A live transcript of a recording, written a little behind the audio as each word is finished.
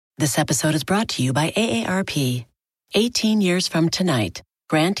This episode is brought to you by AARP. 18 years from tonight,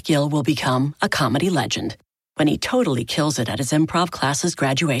 Grant Gill will become a comedy legend when he totally kills it at his improv class's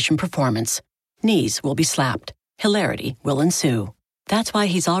graduation performance. Knees will be slapped. Hilarity will ensue. That's why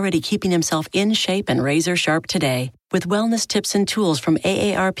he's already keeping himself in shape and razor sharp today with wellness tips and tools from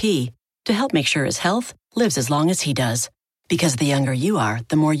AARP to help make sure his health lives as long as he does. Because the younger you are,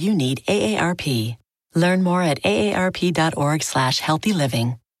 the more you need AARP. Learn more at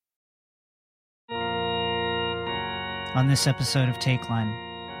aarp.org/healthyliving. On this episode of Take Line,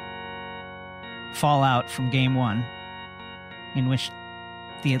 fallout from Game 1, in which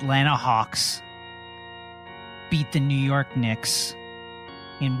the Atlanta Hawks beat the New York Knicks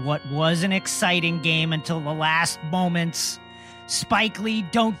in what was an exciting game until the last moments. Spike Lee,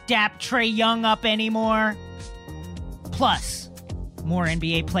 don't dap Trae Young up anymore. Plus, more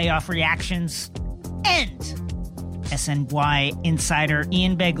NBA playoff reactions. And SNY insider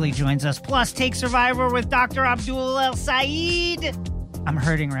Ian Begley joins us. Plus, Take Survivor with Dr. Abdul El Saeed. I'm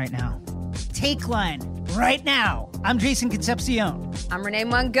hurting right now. Take Line right now. I'm Jason Concepcion. I'm Renee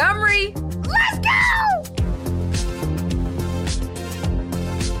Montgomery. Let's go!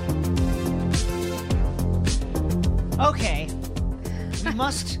 Okay.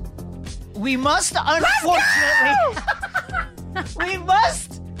 We must unfortunately we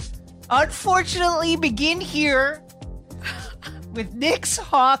must unfortunately begin here with Knicks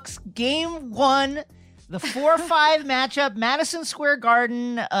Hawks Game 1, the 4-5 matchup, Madison Square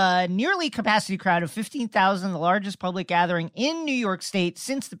Garden, nearly capacity crowd of 15,000, the largest public gathering in New York State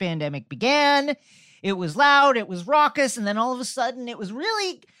since the pandemic began. It was loud, it was raucous, and then all of a sudden it was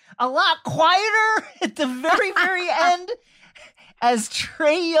really a lot quieter at the very, very end as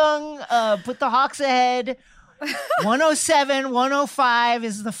Trae Young put the Hawks ahead. 107-105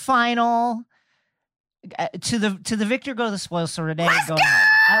 is the final. To the victor go the spoils. So Renee, go ahead.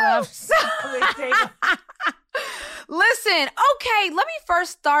 I love Listen, okay, let me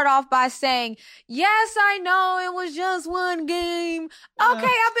first start off by saying, yes, I know it was just one game. Okay,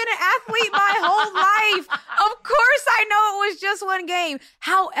 I've been an athlete my whole life. Of course I know it was just one game.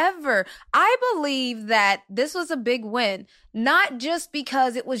 However, I believe that this was a big win, not just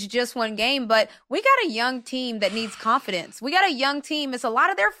because it was just one game, but we got a young team that needs confidence. We got a young team. It's a lot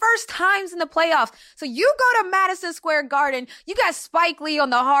of their first times in the playoffs. So you go to Madison Square Garden, you got Spike Lee on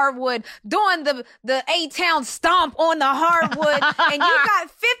the hardwood doing the A-Town stomp on the hardwood, and you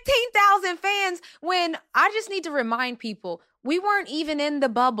got 15,000 fans when I just need to remind people, we weren't even in the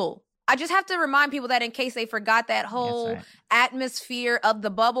bubble. I just have to remind people that in case they forgot that whole atmosphere of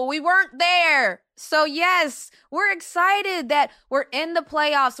the bubble. We weren't there. So yes, we're excited that we're in the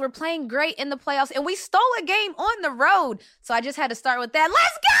playoffs. We're playing great in the playoffs, and we stole a game on the road. So I just had to start with that.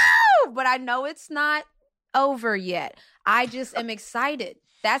 Let's go! But I know it's not over yet. I just am excited.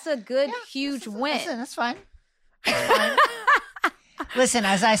 That's a good, huge win. Listen, that's fine. That's fine. Listen,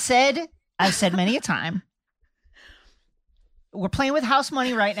 as I've said many a time, we're playing with house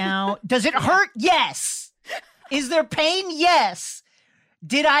money right now. Does it hurt? Yes. Is there pain? Yes.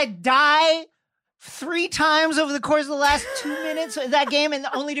 Did I die 3 times over the course of the last 2 minutes of that game and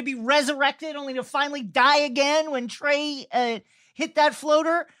only to be resurrected, only to finally die again when Trae hit that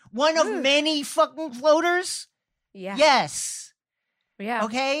floater? One of many fucking floaters? Yeah. Yes. Yeah.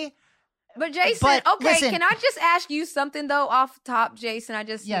 Okay? But Jason, listen, can I just ask you something though off top, Jason?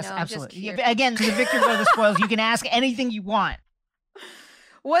 Yes, absolutely. Again, to the victor go the spoils. You can ask anything you want.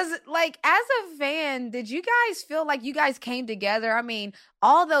 Was like, as a fan, did you guys feel like you guys came together? I mean,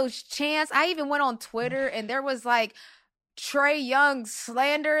 all those chants. I even went on Twitter and there was like Trae Young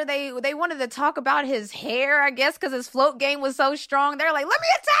slander. They wanted to talk about his hair, I guess, because his float game was so strong. They're like, let me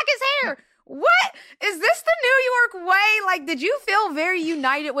attack his hair. What? Is this the New York way? Like, did you feel very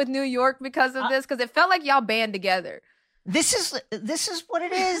united with New York because of this? Because it felt like y'all band together. This is what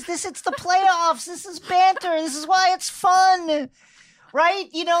it is. It's the playoffs. This is banter. This is why it's fun. Right?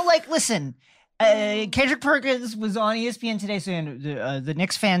 You know, like, listen, Kendrick Perkins was on ESPN today saying the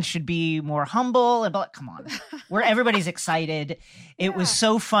Knicks fans should be more humble. And come on, where everybody's excited. It was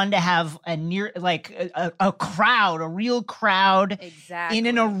so fun to have a crowd, a real crowd in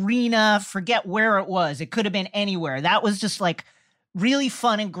an arena. Forget where it was. It could have been anywhere. That was just like really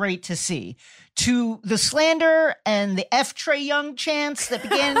fun and great to see. To the slander and the F Trae Young chants that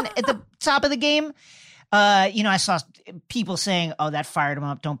began at the top of the game. I saw people saying, oh, that fired him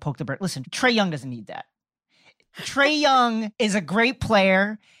up. Don't poke the bird. Listen, Trae Young doesn't need that. Trae Young is a great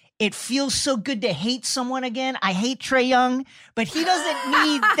player. It feels so good to hate someone again. I hate Trae Young, but he doesn't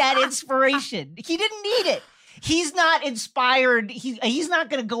need that inspiration. He didn't need it. He's not inspired. He's not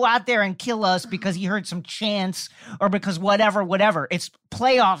going to go out there and kill us because he heard some chants or because whatever. It's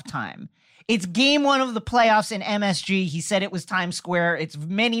playoff time. It's game 1 of the playoffs in MSG. He said it was Times Square. It's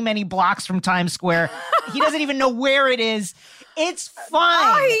many, many blocks from Times Square. He doesn't even know where it is. It's fine.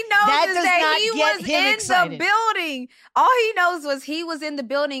 All he knows is does that not he get was him in excited. the building. All he knows was he was in the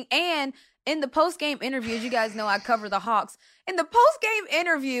building. And in the post-game interview, as you guys know, I cover the Hawks. In the post-game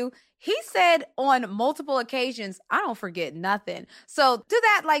interview, he said on multiple occasions, I don't forget nothing. So to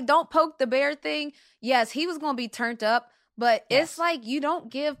that, like, don't poke the bear thing. Yes, he was going to be turned up. But it's like you don't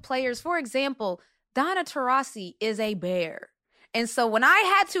give players, for example, Donna Taurasi is a bear. And so when I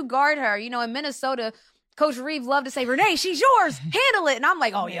had to guard her, in Minnesota, Coach Reeve loved to say, Renee, she's yours. Handle it. And I'm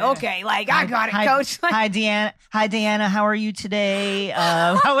like, oh, yeah, okay. Like, I got it, Coach. Hi, Deanna. Hi, Deanna. How are you today?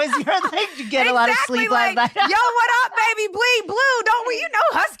 How was your thing? Did you get a lot of sleep last night? Yo, what up, baby? Bleed blue. Don't we,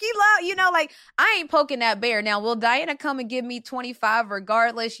 Husky love, like, I ain't poking that bear. Now, will Diana come and give me 25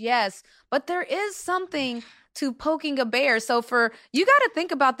 regardless? Yes. But there is something to poking a bear. So you got to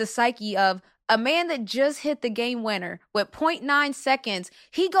think about the psyche of a man that just hit the game winner with 0.9 seconds.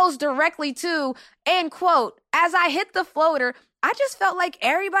 He goes directly to, and quote, as I hit the floater, I just felt like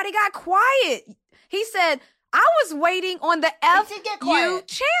everybody got quiet. He said, I was waiting on the FU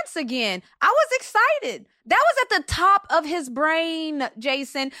chance again. I was excited. That was at the top of his brain,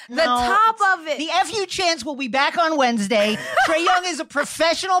 Jason. Top of it. The FU chance will be back on Wednesday. Trae Young is a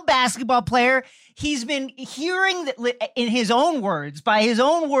professional basketball player. He's been hearing that in his own words, by his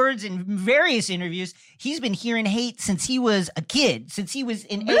own words in various interviews, he's been hearing hate since he was a kid, since he was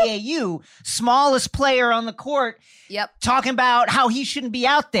in AAU, smallest player on the court. Yep. Talking about how he shouldn't be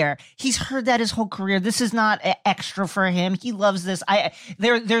out there. He's heard that his whole career. This is not extra for him. He loves this.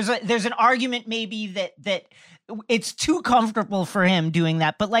 There's an argument maybe that it's too comfortable for him doing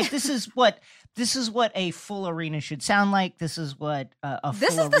that. But like this is what a full arena should sound like. This is what a full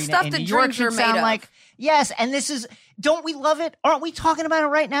arena the stuff in that New York dreams are should made sound of. like. Yes, and this is. Don't we love it? Aren't we talking about it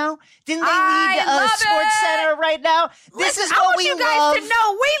right now? Didn't they I lead love Sports it. Center right now? This Listen, is I what want we you guys love. to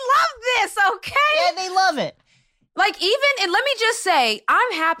know we love this, okay? Yeah, they love it. Like, and let me just say,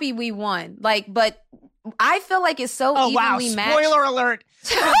 I'm happy we won. Like, but I feel like it's so evenly matched. Spoiler alert.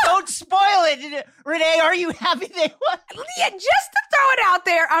 Don't spoil it. Renee, are you happy they won? Yeah, just to throw it out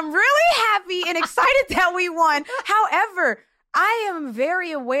there, I'm really happy and excited that we won. However, I am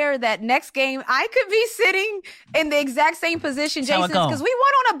very aware that next game I could be sitting in the exact same position, Jason, because we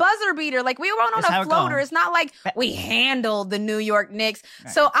won on a buzzer beater. Like, we won on a floater. It's not like we handled the New York Knicks.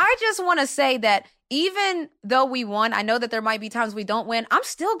 Right. So I just want to say that even though we won, I know that there might be times we don't win. I'm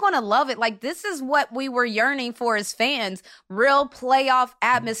still going to love it. Like, this is what we were yearning for as fans. Real playoff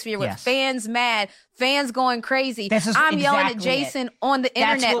atmosphere with fans mad, fans going crazy. I'm yelling at Jason on the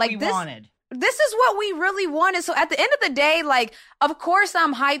internet. That's what like we wanted. This is what we really wanted. So at the end of the day, like, of course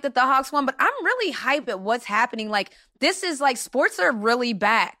I'm hyped that the Hawks won, but I'm really hyped at what's happening. Like, this is like, sports are really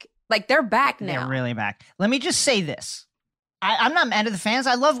back. Like, they're back now. They're really back. Let me just say this. I'm not mad at the fans.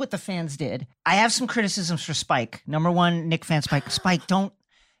 I love what the fans did. I have some criticisms for Spike. Number one, Knick fan Spike. Spike, don't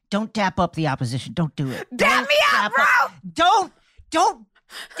dap up the opposition. Don't do it. Dap me up, bro. Don't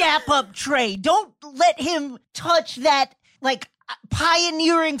dap up Trae. Don't let him touch that, like,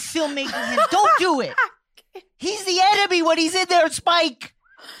 pioneering filmmaking. Don't do it. He's the enemy when he's in there, Spike.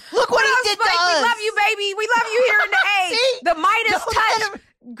 Look what he did Spike, to us. We love you, baby. We love you here in the A. See? The Midas touch.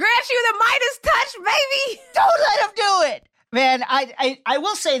 Grant you the Midas touch, baby. Don't let him do it. Man, I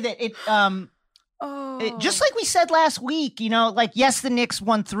will say that it just like we said last week, like, yes, the Knicks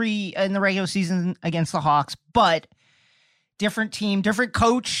won 3 in the regular season against the Hawks, but different team, different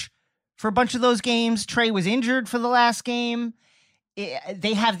coach for a bunch of those games. Trae was injured for the last game.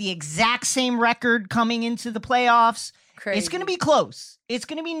 They have the exact same record coming into the playoffs. Crazy. It's going to be close. It's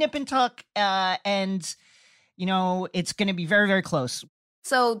going to be nip and tuck, and it's going to be very, very close.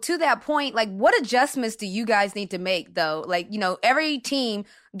 So to that point, like, what adjustments do you guys need to make, though? Like, every team,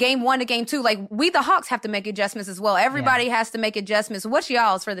 game 1 to game 2, like, we, the Hawks, have to make adjustments as well. Everybody has to make adjustments. What's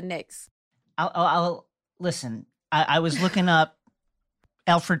y'all's for the Knicks? I'll listen. I was looking up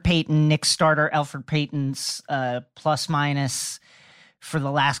Elfrid Payton, Knicks starter, Elfrid Payton's plus minus for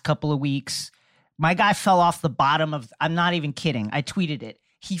the last couple of weeks. My guy fell off the bottom of, I'm not even kidding. I tweeted it.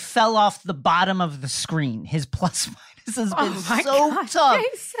 He fell off the bottom of the screen. His plus minus has been tough.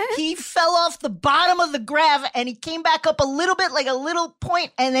 Jason. He fell off the bottom of the graph and he came back up a little bit, like a little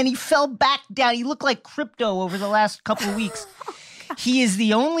point, and then he fell back down. He looked like crypto over the last couple of weeks. He is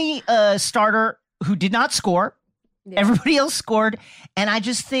the only starter who did not score. Yeah. Everybody else scored. And I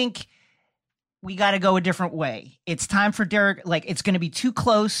just think we got to go a different way. It's time for Derek. Like, it's going to be too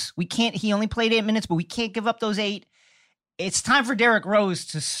close. He only played 8 minutes, but we can't give up those 8. It's time for Derrick Rose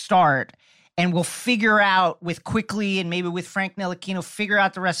to start, and we'll figure out with Quickly and maybe with Frank Ntilikina, figure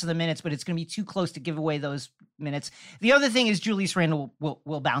out the rest of the minutes, but it's going to be too close to give away those minutes. The other thing is Julius Randle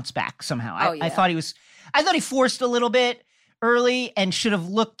will bounce back somehow. I thought he forced a little bit early and should have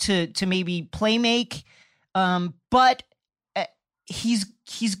looked to maybe play make, but he's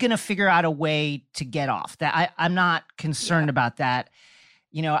going to figure out a way to get off. That I'm not concerned about that.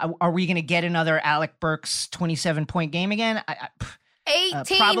 You know, are we going to get another Alec Burks 27-point game again?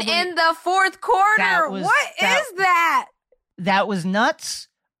 18 in the fourth quarter. What is that? That was nuts.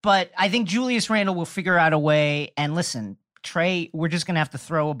 But I think Julius Randle will figure out a way. And listen, Trey, we're just going to have to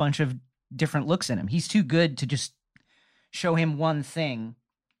throw a bunch of different looks at him. He's too good to just show him one thing.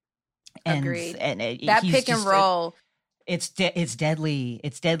 Agreed. And that pick and roll. It's deadly.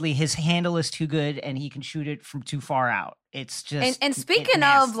 It's deadly. His handle is too good, and he can shoot it from too far out. It's just and speaking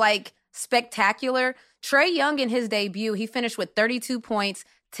of like spectacular, Trae Young in his debut, he finished with 32 points,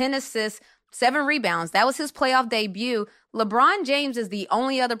 10 assists, 7 rebounds. That was his playoff debut. LeBron James is the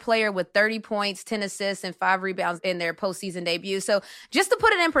only other player with 30 points, 10 assists, and 5 rebounds in their postseason debut. So just to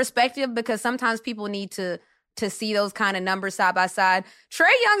put it in perspective, because sometimes people need to see those kind of numbers side by side. Trae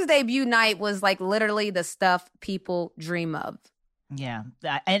Young's debut night was like literally the stuff people dream of. Yeah.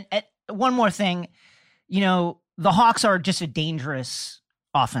 And one more thing, you know, the Hawks are just a dangerous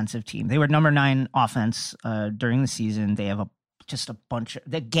offensive team. They were number 9 offense during the season. They have just a bunch of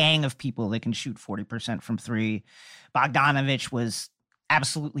the gang of people that can shoot 40% from 3. Bogdanovich was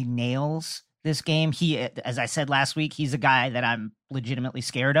absolutely nails this game. He, as I said last week, he's a guy that I'm legitimately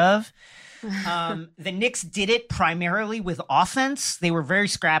scared of. The Knicks did it primarily with offense. They were very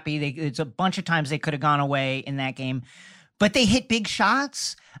scrappy. It's a bunch of times they could have gone away in that game, but they hit big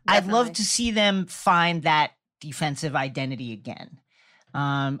shots. Definitely. I'd love to see them find that defensive identity again.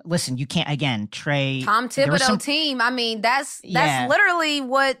 Listen, you can't, again, Trey. Tom Thibodeau team. I mean, that's literally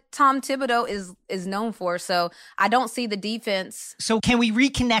what Tom Thibodeau is known for. So I don't see the defense. So can we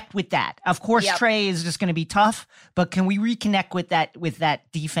reconnect with that? Of course, yep. Trey is just going to be tough, but can we reconnect with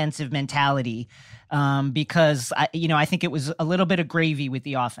that defensive mentality? Because I think it was a little bit of gravy with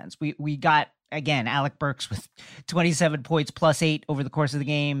the offense. We got, again, Alec Burks with 27 points plus 8 over the course of the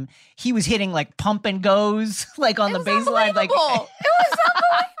game. He was hitting like pump and goes, like on the baseline. Like it was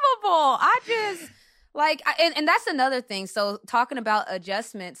unbelievable. I just like, and that's another thing. So talking about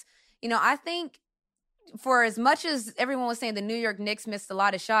adjustments, I think for as much as everyone was saying the New York Knicks missed a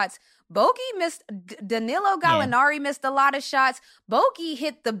lot of shots, Bogey missed, Danilo Gallinari missed a lot of shots. Bogey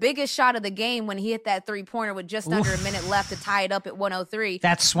hit the biggest shot of the game when he hit that 3-pointer with just under a minute left to tie it up at 103.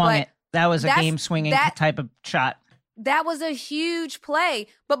 That swung it. That was a game-swinging type of shot. That was a huge play.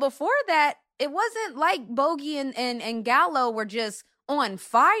 But before that, it wasn't like Bogey and Gallo were just on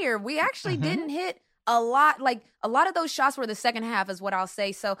fire. We actually didn't hit a lot. Like, a lot of those shots were the second half is what I'll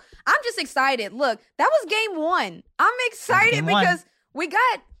say. So I'm just excited. Look, that was game 1. I'm excited because we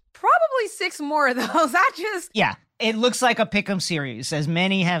got probably 6 more of those. Yeah, it looks like a pick'em series, as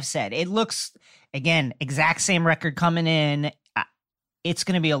many have said. It looks, again, exact same record coming in. It's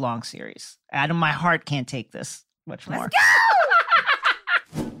going to be a long series. My heart can't take this much more. Let's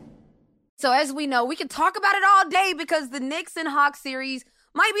go! So as we know, we can talk about it all day because the Knicks and Hawks series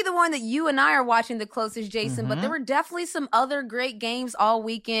might be the one that you and I are watching the closest, Jason, but there were definitely some other great games all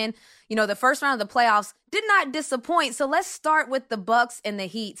weekend. The first round of the playoffs did not disappoint. So let's start with the Bucks and the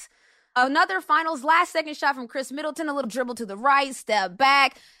Heat. Another finals last-second shot from Chris Middleton, a little dribble to the right, step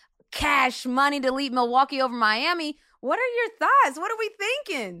back, cash money to lead Milwaukee over Miami. What are your thoughts? What are we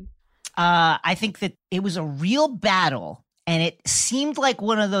thinking? I think that it was a real battle, and it seemed like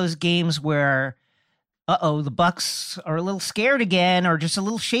one of those games where, the Bucks are a little scared again or just a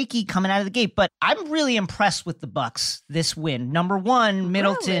little shaky coming out of the gate. But I'm really impressed with the Bucks this win. Number one,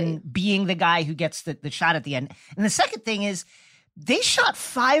 Middleton being the guy who gets the shot at the end. And the second thing is they shot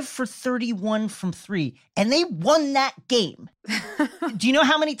 5 for 31 from 3, and they won that game. Do you know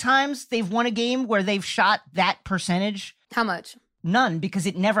how many times they've won a game where they've shot that percentage? How much? None, because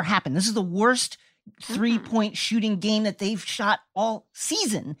it never happened. This is the worst 3-point shooting game that they've shot all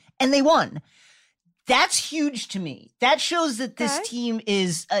season, and they won. That's huge to me. That shows that this team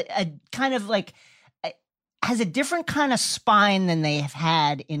is a kind of like has a different kind of spine than they have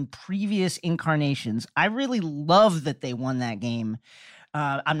had in previous incarnations. I really love that they won that game.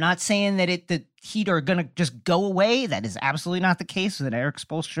 I'm not saying that the Heat are going to just go away. That is absolutely not the case with an Eric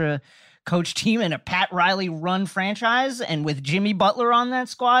Spoelstra coach team and a Pat Riley run franchise, and with Jimmy Butler on that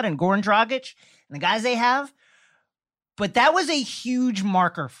squad and Goran Dragic and the guys they have. But that was a huge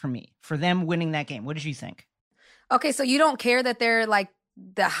marker for me, for them winning that game. What did you think? Okay, so you don't care that they're like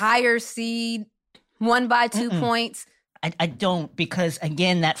the higher seed, won by 2 points? I don't, because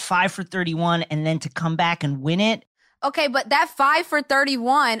again, that 5 for 31 and then to come back and win it. Okay, but that 5 for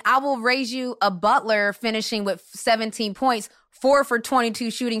 31, I will raise you a Butler finishing with 17 points, 4 for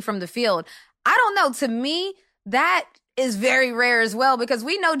 22 shooting from the field. I don't know. To me, that is very rare as well, because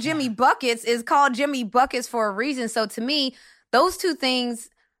we know Jimmy Buckets is called Jimmy Buckets for a reason. So to me, those two things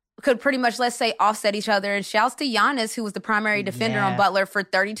could pretty much, let's say, offset each other. And shouts to Giannis, who was the primary defender on Butler for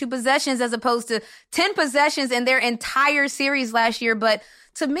 32 possessions as opposed to 10 possessions in their entire series last year. But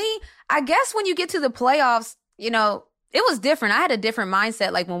to me, I guess when you get to the playoffs, you know, it was different. I had a different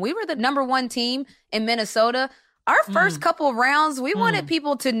mindset. Like when we were the number one team in Minnesota, our first couple of rounds, we wanted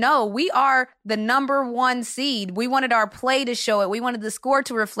people to know we are the number one seed. We wanted our play to show it. We wanted the score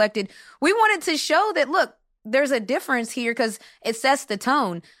to reflect it. We wanted to show that, look, there's a difference here because it sets the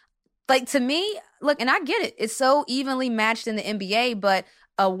tone. Like, to me, look, and I get it. It's so evenly matched in the NBA, but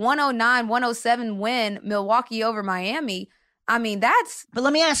a 109-107 win, Milwaukee over Miami, I mean, that's... But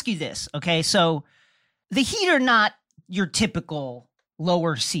let me ask you this, okay? So the Heat are not your typical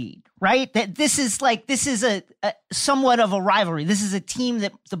lower seed, right? That this is a somewhat of a rivalry. This is a team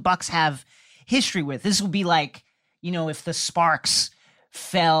that the Bucks have history with. This will be like, you know, if the Sparks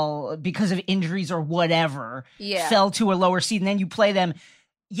fell because of injuries or whatever, fell to a lower seed, and then you play them.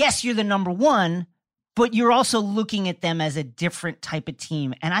 Yes, you're the number one, but you're also looking at them as a different type of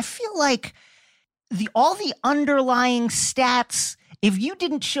team. And I feel like all the underlying stats, if you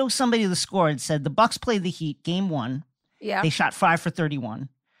didn't show somebody the score and said the Bucks played the Heat game 1, they shot 5 for 31.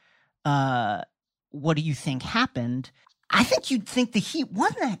 What do you think happened? I think you'd think the Heat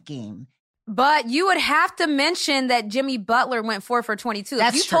won that game. But you would have to mention that Jimmy Butler went 4 for 22.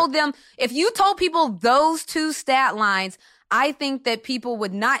 If you told people those two stat lines, I think that people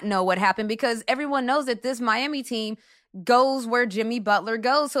would not know what happened, because everyone knows that this Miami team goes where Jimmy Butler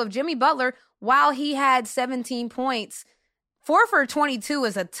goes. So if Jimmy Butler, while he had 17 points, 4 for 22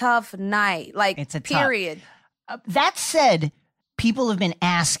 is a tough night. Like, it's a period. That said, people have been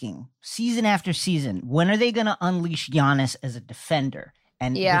asking season after season, when are they going to unleash Giannis as a defender?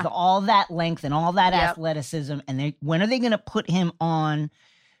 And with all that length and all that athleticism, and when are they going to put him on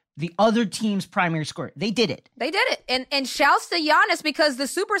the other team's primary scorer? They did it. And shouts to Giannis, because the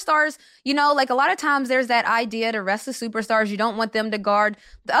superstars, you know, like a lot of times there's that idea to rest the superstars. You don't want them to guard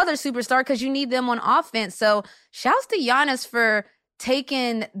the other superstar because you need them on offense. So shouts to Giannis for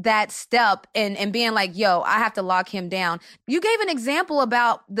taking that step and being like, yo, I have to lock him down. You gave an example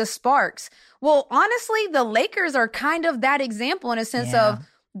about the Sparks. Well, honestly, the Lakers are kind of that example in a sense of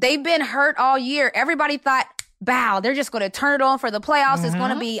they've been hurt all year. Everybody thought, wow, they're just going to turn it on for the playoffs. It's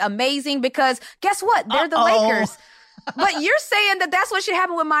going to be amazing because guess what? They're the Lakers. But you're saying that that's what should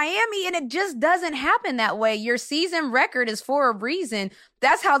happen with Miami, and it just doesn't happen that way. Your season record is for a reason.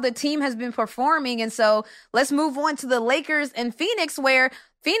 That's how the team has been performing. And so let's move on to the Lakers and Phoenix, where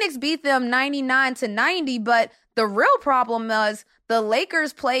Phoenix beat them 99-90. But the real problem was the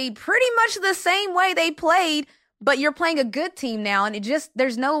Lakers played pretty much the same way they played, but you're playing a good team now, and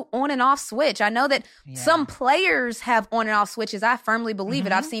there's no on and off switch. I know that some players have on and off switches. I firmly believe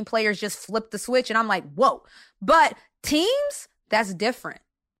it. I've seen players just flip the switch, and I'm like, whoa. But teams, that's different.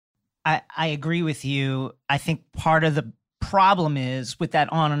 I agree with you. I think part of the problem is with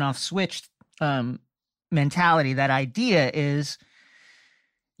that on and off switch mentality, that idea is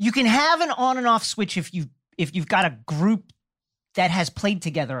you can have an on and off switch if you've got a group that has played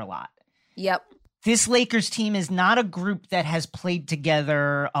together a lot. Yep. This Lakers team is not a group that has played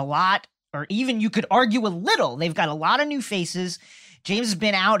together a lot, or even you could argue a little. They've got a lot of new faces. James has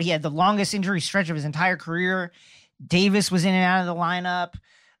been out. He had the longest injury stretch of his entire career. Davis was in and out of the lineup.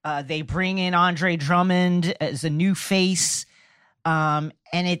 They bring in Andre Drummond as a new face. And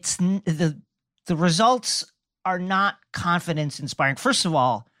it's the results are not confidence inspiring. First of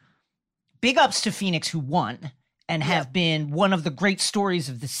all, big ups to Phoenix, who won and have been one of the great stories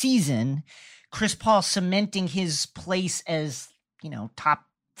of the season. Chris Paul cementing his place as, you know, top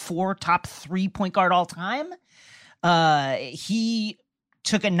 4, top 3 point guard all time. He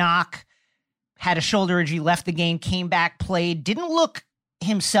took a knock, had a shoulder injury, left the game, came back, played, didn't look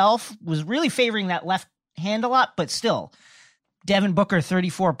himself, was really favoring that left hand a lot, but still. Devin Booker,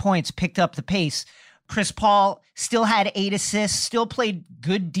 34 points, picked up the pace. Chris Paul still had 8 assists, still played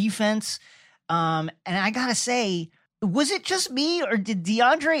good defense. And I gotta say, was it just me, or did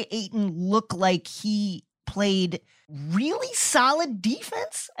DeAndre Ayton look like he played really solid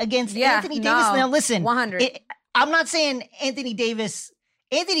defense against Anthony Davis? Now listen, 100. I'm not saying Anthony Davis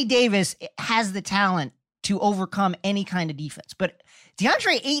has the talent to overcome any kind of defense. But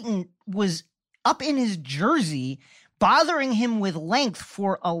DeAndre Ayton was up in his jersey, bothering him with length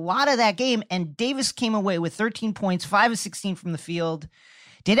for a lot of that game. And Davis came away with 13 points, 5 of 16 from the field.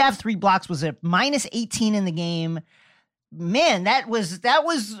 Did have 3 blocks, was a minus 18 in the game. Man, that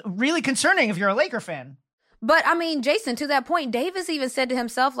was really concerning if you're a Laker fan. But, I mean, Jason, to that point, Davis even said to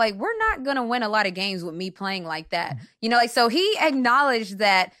himself, like, we're not going to win a lot of games with me playing like that. You know, like, so he acknowledged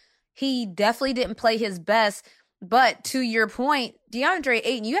that he definitely didn't play his best. But to your point, DeAndre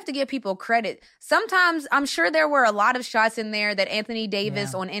Ayton, you have to give people credit. Sometimes I'm sure there were a lot of shots in there that Anthony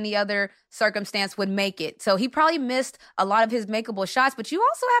Davis on any other circumstance would make it. So he probably missed a lot of his makeable shots, but you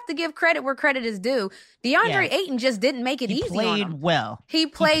also have to give credit where credit is due. DeAndre Ayton just didn't make it easy on him. He played well. He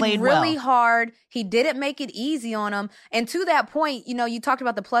played really hard. He didn't make it easy on him. And to that point, you know, you talked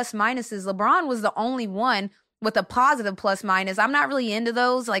about the plus minuses. LeBron was the only one with a positive plus minus. I'm not really into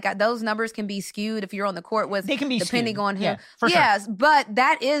those. Like, those numbers can be skewed if you're on the court with, they can be depending skewed. on who. Yeah, for sure. Yes, but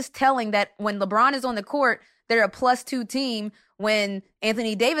that is telling that when LeBron is on the court, they're a +2 team. When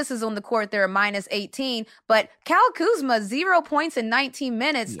Anthony Davis is on the court, they're a minus 18. But Kyle Kuzma, 0 points in 19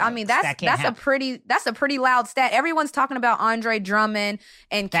 minutes. I mean, that's a pretty loud stat. Everyone's talking about Andre Drummond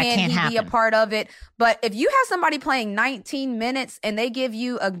and can he be a part of it. But if you have somebody playing 19 minutes and they give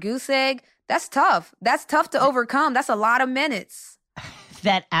you a goose egg, that's tough. That's tough to overcome. That's a lot of minutes.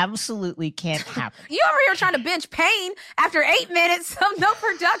 That absolutely can't happen. You over here trying to bench Payne after 8 minutes of no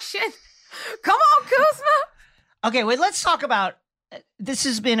production. Come on, Kuzma. Okay, wait, let's talk about, this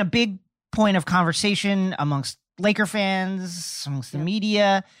has been a big point of conversation amongst Laker fans, amongst the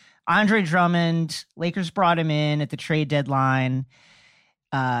media. Andre Drummond, Lakers brought him in at the trade deadline.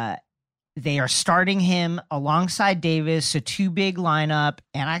 They are starting him alongside Davis, a 2-big lineup.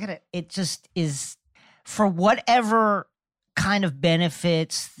 And it just is, for whatever kind of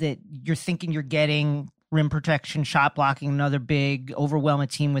benefits that you're thinking you're getting, rim protection, shot blocking, another big, overwhelm a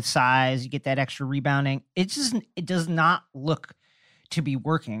team with size, you get that extra rebounding. It does not look to be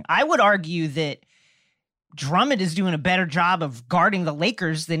working. I would argue that Drummond is doing a better job of guarding the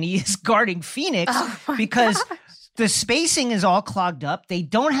Lakers than he is guarding Phoenix because the spacing is all clogged up. They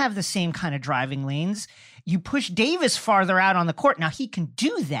don't have the same kind of driving lanes. You push Davis farther out on the court. Now, he can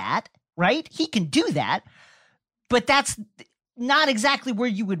do that, right? He can do that, but that's not exactly where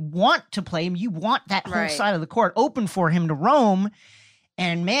you would want to play him. You want that whole side of the court open for him to roam.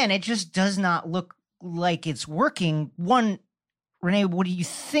 And man, it just does not look like it's working. One, Renee, what do you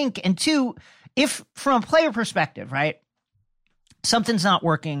think? And two, if from a player perspective, right, something's not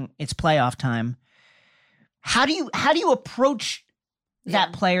working, it's playoff time. How do you approach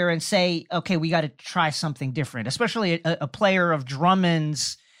that player and say, okay, we got to try something different, especially a player of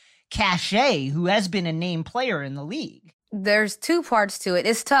Drummond's cachet who has been a named player in the league? There's 2 parts to it.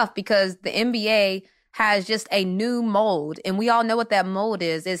 It's tough because the NBA has just a new mold, and we all know what that mold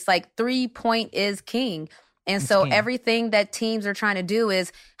is. It's like 3-point is king. And so everything that teams are trying to do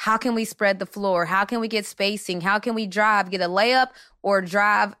is, how can we spread the floor? How can we get spacing? How can we drive, get a layup, or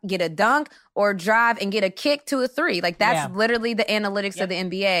drive, get a dunk, or drive and get a kick to a 3? Like, that's literally the analytics of the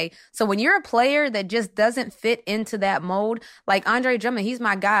NBA. So when you're a player that just doesn't fit into that mold, like Andre Drummond, he's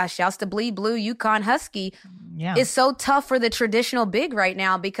my guy. Shouts to Bleed Blue, UConn Husky. Yeah. It's so tough for the traditional big right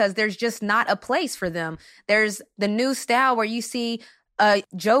now because there's just not a place for them. There's the new style where you see a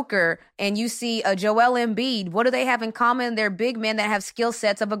Joker and you see a Joel Embiid. What do they have in common? They're big men that have skill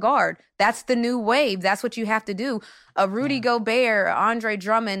sets of a guard. That's the new wave. That's what you have to do. A Rudy Gobert, Andre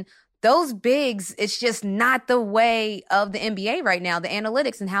Drummond, those bigs, it's just not the way of the NBA right now, the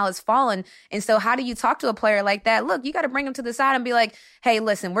analytics and how it's fallen. And so how do you talk to a player like that? Look, you got to bring him to the side and be like, hey,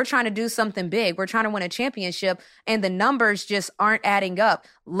 listen, we're trying to do something big. We're trying to win a championship, and the numbers just aren't adding up.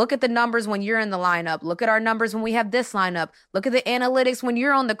 Look at the numbers when you're in the lineup. Look at our numbers when we have this lineup. Look at the analytics when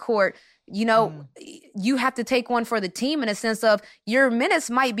you're on the court. You know, you have to take one for the team in a sense of your minutes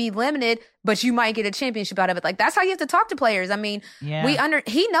might be limited, but you might get a championship out of it. Like, that's how you have to talk to players. I mean,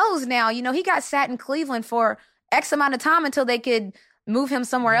 he knows now, you know, he got sat in Cleveland for X amount of time until they could move him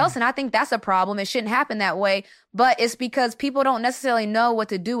somewhere else. And I think that's a problem. It shouldn't happen that way. But it's because people don't necessarily know what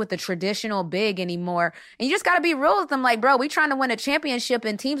to do with the traditional big anymore. And you just got to be real with them. Like, bro, we trying to win a championship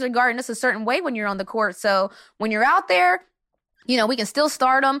and teams are guarding us a certain way when you're on the court. So when you're out there, you know, we can still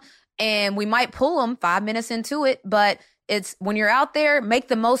start them. And we might pull them 5 minutes into it, but it's when you're out there, make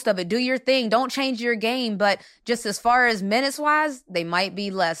the most of it. Do your thing. Don't change your game. But just as far as minutes wise, they might be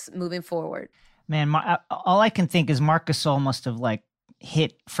less moving forward. Man, all I can think is Marc Gasol must have like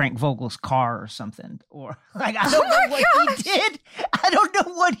hit Frank Vogel's car or something, or like I don't know what he did. I don't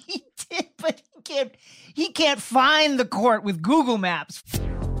know what he did, but he can't find the court with Google Maps.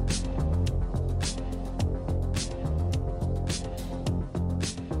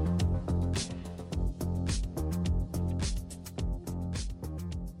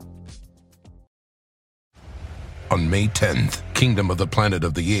 On May 10th, Kingdom of the Planet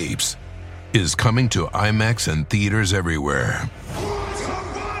of the Apes is coming to IMAX and theaters everywhere. What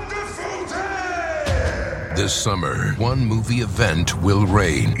a wonderful day! This summer, one movie event will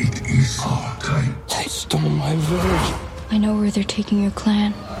reign. It is our time. They stole my village. I know where they're taking your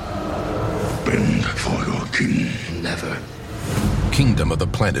clan. Bend for your king. Never. Kingdom of the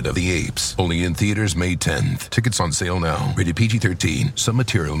Planet of the Apes. Only in theaters May 10th. Tickets on sale now. Rated PG-13. Some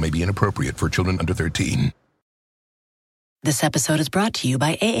material may be inappropriate for children under 13. This episode is brought to you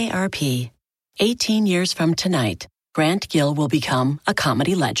by AARP. 18 years from tonight, Grant Gill will become a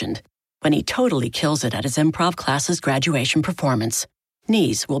comedy legend when he totally kills it at his improv class's graduation performance.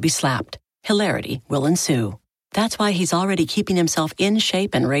 Knees will be slapped. Hilarity will ensue. That's why he's already keeping himself in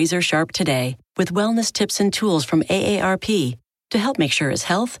shape and razor sharp today with wellness tips and tools from AARP to help make sure his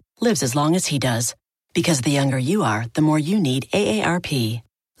health lives as long as he does. Because the younger you are, the more you need AARP.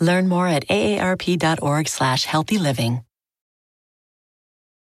 Learn more at aarp.org/healthyliving.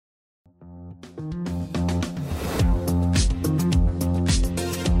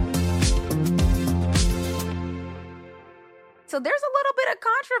 So there's a little bit of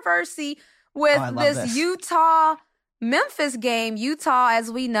controversy with this Utah-Memphis game. Utah,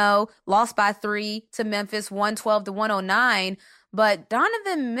 as we know, lost by 3 to Memphis, 112-109. But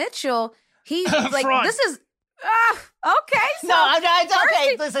Donovan Mitchell, he's like, this is okay. So No, it's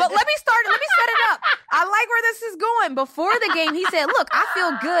okay. Listen. But let me set it up. I like where this is going. Before the game, he said, look, I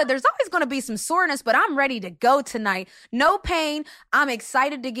feel good. There's always going to be some soreness, but I'm ready to go tonight. No pain. I'm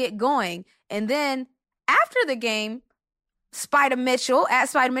excited to get going. And then after the game, Spider Mitchell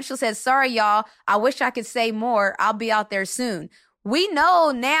says, sorry, y'all. I wish I could say more. I'll be out there soon. We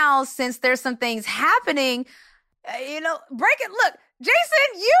know now, since there's some things happening, break it. Look,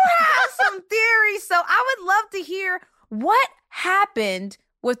 Jason, you have some theories. So I would love to hear what happened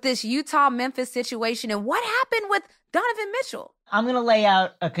with this Utah-Memphis situation and what happened with Donovan Mitchell. I'm going to lay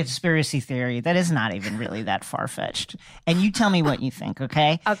out a conspiracy theory that is not even really that far-fetched. And you tell me what you think,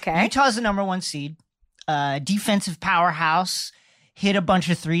 okay? Okay. Utah's the number 1 seed. Defensive powerhouse, hit a bunch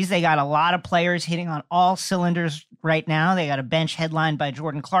of threes. They got a lot of players hitting on all cylinders right now. They got a bench headlined by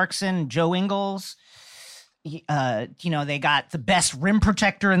Jordan Clarkson, Joe Ingles. They got the best rim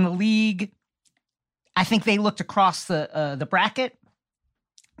protector in the league. I think they looked across the bracket.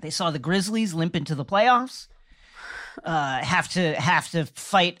 They saw the Grizzlies limp into the playoffs. Have to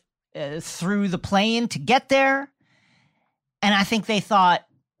fight through the play-in to get there. And I think they thought,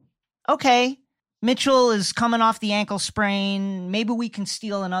 okay, Mitchell is coming off the ankle sprain. Maybe we can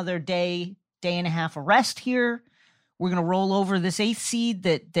steal another day and a half of rest here. We're going to roll over this 8th seed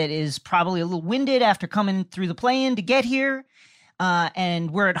that is probably a little winded after coming through the play-in to get here. And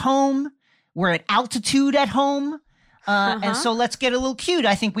we're at home. We're at altitude at home. And so let's get a little cute.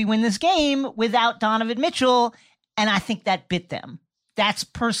 I think we win this game without Donovan Mitchell. And I think that bit them. That's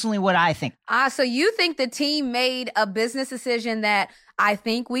personally what I think. So you think the team made a business decision that I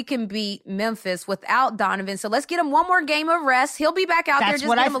think we can beat Memphis without Donovan. So let's get him one more game of rest. He'll be back out there. Just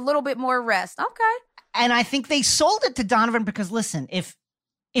get him a little bit more rest. Okay. And I think they sold it to Donovan because, listen, if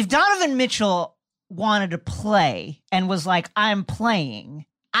Donovan Mitchell wanted to play and was like, I'm playing,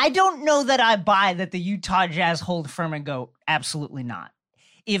 I don't know that I buy that the Utah Jazz hold firm and go, absolutely not.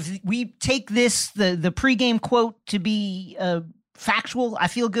 If we take this, the pregame quote to be factual, I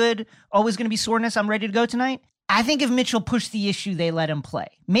feel good, always going to be soreness, I'm ready to go tonight. I think if Mitchell pushed the issue, they let him play.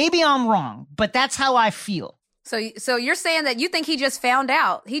 Maybe I'm wrong, but that's how I feel. So you're saying that you think he just found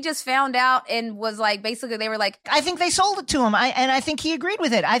out. He just found out and was like, basically they were like, I think they sold it to him. And I think he agreed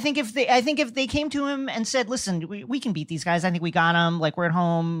with it. I think if they came to him and said, listen, we can beat these guys. I think we got them. Like, we're at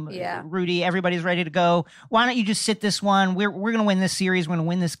home. Yeah. Rudy, everybody's ready to go. Why don't you just sit this one? We're going to win this series. We're going to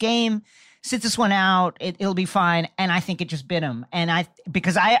win this game. Sit this one out. It'll be fine. And I think it just bit him.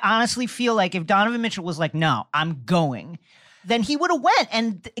 Because I honestly feel like if Donovan Mitchell was like, no, I'm going, then he would have went.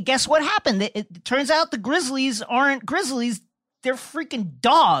 And guess what happened? It turns out the Grizzlies aren't Grizzlies. They're freaking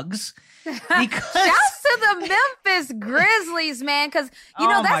dogs. Because shouts to the Memphis Grizzlies, man. Because,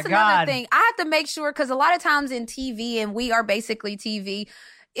 that's another thing. I have to make sure, because a lot of times in TV, and we are basically TV,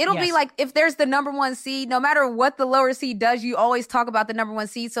 it'll be like, if there's the number 1 seed, no matter what the lower seed does, you always talk about the number 1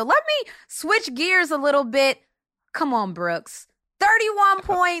 seed. So let me switch gears a little bit. Come on, Brooks. 31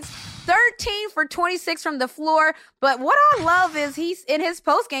 points, 13 for 26 from the floor. But what I love is he's in his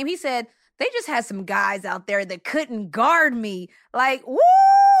post game, he said, they just had some guys out there that couldn't guard me. Like, woo!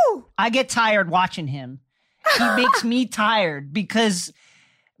 I get tired watching him. He makes me tired because,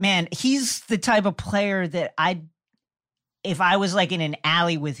 man, he's the type of player that if I was like in an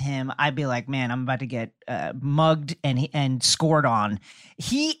alley with him, I'd be like, man, I'm about to get mugged and scored on.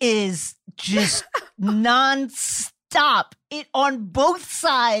 He is just nonstop. It on both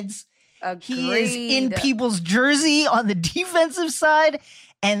sides. Agreed. He is in people's jersey on the defensive side.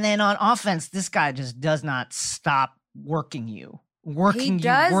 And then on offense, this guy just does not stop working you. Working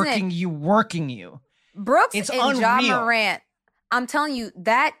you. Brooks It's and Ja unreal. Morant, I'm telling you,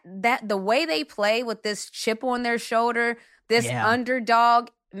 that the way they play with this chip on their shoulder, this underdog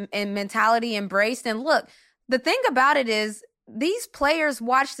and mentality embraced. And look, the thing about it is these players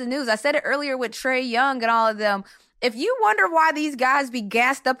watch the news. I said it earlier with Trae Young and all of them. If you wonder why these guys be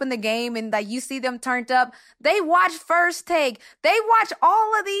gassed up in the game and like you see them turned up, they watch First Take. They watch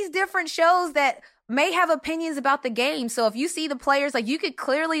all of these different shows that may have opinions about the game. So if you see the players, like you could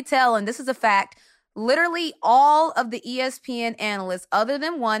clearly tell, and this is a fact, literally all of the ESPN analysts, other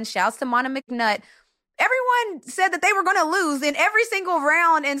than one, shouts to Mona McNutt, everyone said that they were going to lose in every single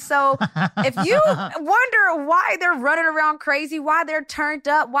round. And so if you wonder why they're running around crazy, why they're turned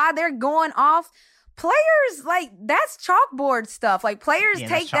up, why they're going off, players, like, that's chalkboard stuff. Like, players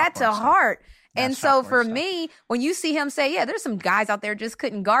take that to heart. And so for me, when you see him say, yeah, there's some guys out there just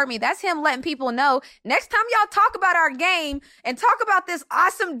couldn't guard me, that's him letting people know, next time y'all talk about our game and talk about this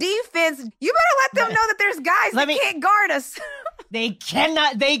awesome defense, you better let them know that there's guys that can't guard us. They could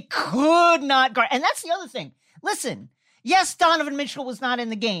not guard. And that's the other thing. Listen, yes, Donovan Mitchell was not in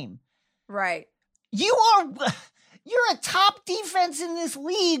the game. Right. You're a top defense in this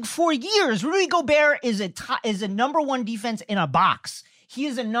league for years. Rudy Gobert is a number one defense in a box. He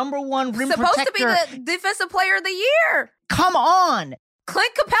is a number one rim supposed protector. Supposed to be the defensive player of the year. Come on.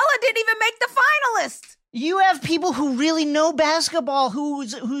 Clint Capella didn't even make the finalists. You have people who really know basketball,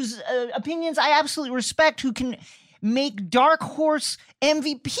 whose opinions I absolutely respect, who can make dark horse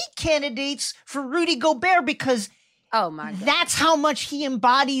MVP candidates for Rudy Gobert because oh my God, that's how much he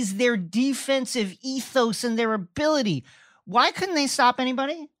embodies their defensive ethos and their ability. Why couldn't they stop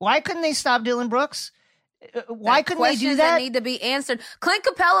anybody? Why couldn't they stop Dylan Brooks? Why couldn't they do that? That need to be answered. Clint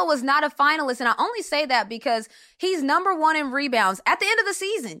Capella was not a finalist, and I only say that because he's number one in rebounds at the end of the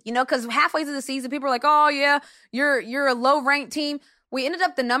season. You know, because halfway through the season, people are like, "Oh yeah, you're a low ranked team." We ended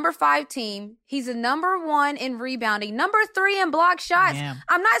up the number 5 team. He's a number 1 in rebounding, number 3 in block shots. Yeah.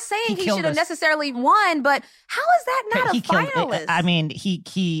 I'm not saying he should have necessarily won, but how is that not a finalist? I mean, he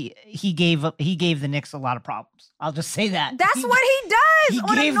gave the Knicks a lot of problems. I'll just say that. That's what he does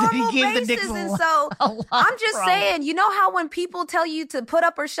on a normal basis. And so I'm just saying, you know how when people tell you to put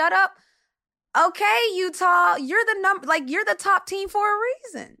up or shut up? Okay, Utah, you're the top team for a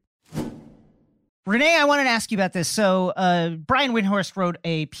reason. Renee, I wanted to ask you about this. So Brian Windhorst wrote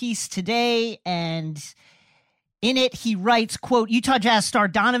a piece today, and in it he writes, quote, Utah Jazz star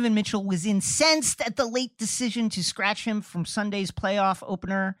Donovan Mitchell was incensed at the late decision to scratch him from Sunday's playoff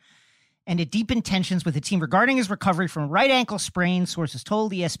opener and it deepened tensions with the team regarding his recovery from right ankle sprain. Sources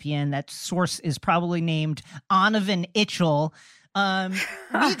told ESPN. That source is probably named Donovan Itchell.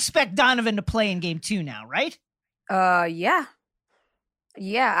 We expect Donovan to play in game 2 now, right? Yeah.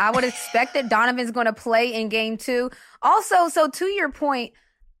 Yeah, I would expect that Donovan's going to play in game 2. Also, so to your point,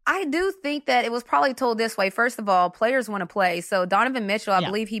 I do think that it was probably told this way. First of all, players want to play. So Donovan Mitchell, I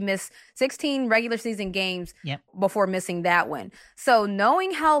believe he missed 16 regular season games before missing that one. So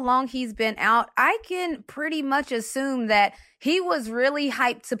knowing how long he's been out, I can pretty much assume that he was really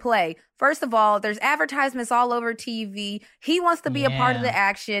hyped to play. First of all, there's advertisements all over TV. He wants to be a part of the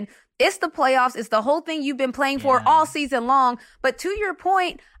action. It's the playoffs. It's the whole thing you've been playing for all season long. But to your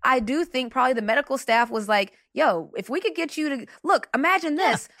point, I do think probably the medical staff was like, yo, if we could get you to look, imagine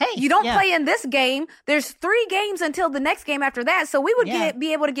this. Hey, you don't play in this game. There's 3 games until the next game after that. So we would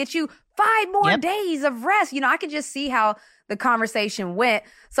be able to get you 5 more days of rest. You know, I could just see how the conversation went.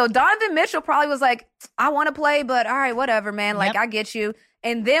 So Donovan Mitchell probably was like, I want to play, but all right, whatever, man. Like, I get you.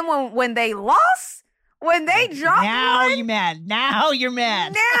 And then when they lost, when they dropped now one, you're mad. Now you're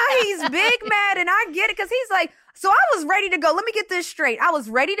mad. Now he's big mad, and I get it because he's like, so I was ready to go. Let me get this straight. I was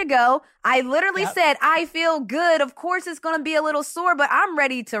ready to go. I literally said, I feel good. Of course, it's going to be a little sore, but I'm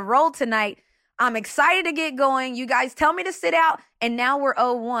ready to roll tonight. I'm excited to get going. You guys tell me to sit out, and now we're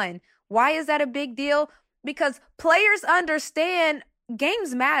 0-1. Why is that a big deal? Because players understand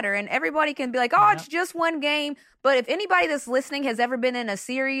games matter, and everybody can be like, oh, it's just one game. But if anybody that's listening has ever been in a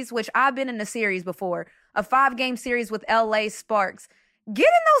series, which I've been in a series before, a 5-game series with LA Sparks,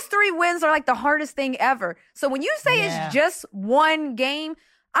 getting those 3 wins are like the hardest thing ever. So when you say it's just one game,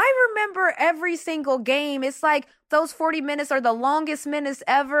 I remember every single game. It's like those 40 minutes are the longest minutes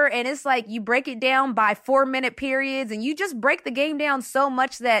ever. And it's like you break it down by 4-minute periods, and you just break the game down so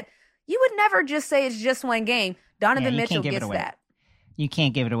much that you would never just say it's just one game. Donovan Mitchell gets that. You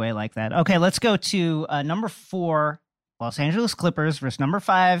can't give it away like that. Okay, let's go to number 4 Los Angeles Clippers versus number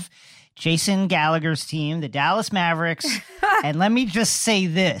 5, Jason Gallagher's team, the Dallas Mavericks. And let me just say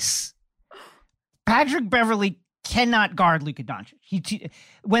this. Patrick Beverley cannot guard Luka Doncic.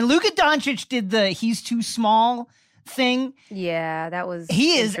 When Luka Doncic did the he's too small thing. Yeah, that was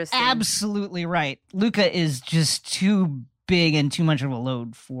He is absolutely right. Luka is just too big and too much of a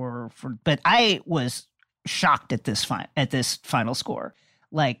load for but I was shocked at this final score.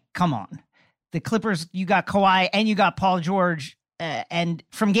 Like, come on. The Clippers, you got Kawhi and you got Paul George. And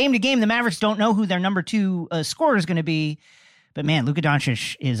from game to game, the Mavericks don't know who their number 2 scorer is going to be. But man, Luka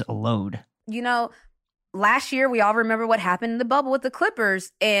Doncic is a load. You know, last year, we all remember what happened in the bubble with the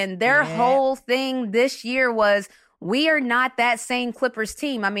Clippers. And their whole thing this year was, we are not that same Clippers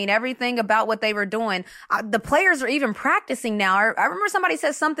team. I mean, everything about what they were doing. The players are even practicing now. I remember somebody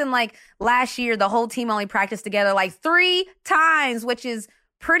said something like last year, the whole team only practiced together like 3 times, which is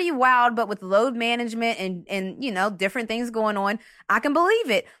pretty wild. But with load management and you know, different things going on, I can believe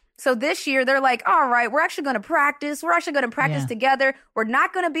it. So this year, they're like, all right, we're actually going to practice. We're actually going to practice together. We're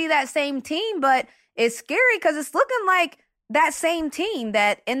not going to be that same team, but it's scary because it's looking like that same team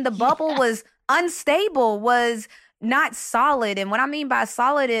that in the bubble was unstable, was not solid. And what I mean by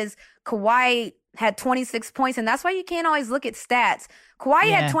solid is Kawhi had 26 points, and that's why you can't always look at stats.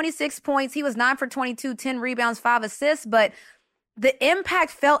 Kawhi had 26 points. He was 9 for 22, 10 rebounds, 5 assists, but the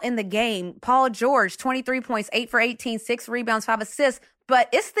impact felt in the game. Paul George, 23 points, 8 for 18, 6 rebounds, 5 assists, but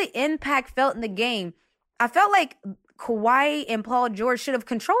it's the impact felt in the game. I felt like Kawhi and Paul George should have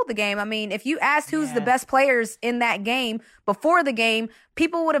controlled the game. I mean, if you asked who's the best players in that game before the game,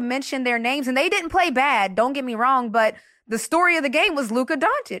 people would have mentioned their names, and they didn't play bad. Don't get me wrong, but the story of the game was Luka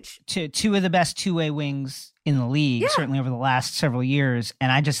Doncic. Two of the best two-way wings in the league, certainly over the last several years.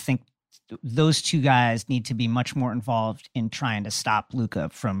 And I just think those two guys need to be much more involved in trying to stop Luka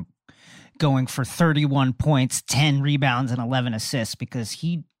from going for 31 points, 10 rebounds, and 11 assists, because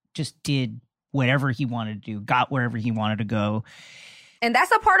he just did whatever he wanted to do, got wherever he wanted to go. And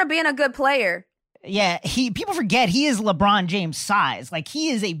that's a part of being a good player. Yeah, people forget he is LeBron James size. Like,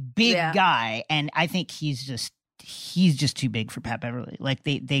 he is a big guy, and I think he's just too big for Pat Beverley. Like,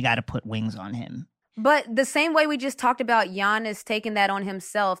 they got to put wings on him. But the same way we just talked about Giannis taking that on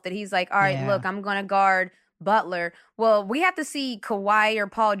himself, that he's like, all right, look, I'm going to guard Butler. Well, we have to see Kawhi or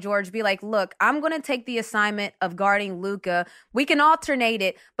Paul George be like, look, I'm going to take the assignment of guarding Luka. We can alternate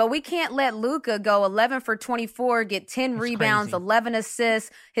it, but we can't let Luka go 11 for 24, get 10 rebounds, crazy. 11 assists,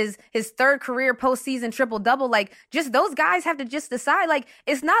 his third career postseason triple-double. Like, just those guys have to just decide. Like,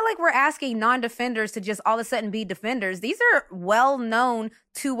 it's not like we're asking non-defenders to just all of a sudden be defenders. These are well-known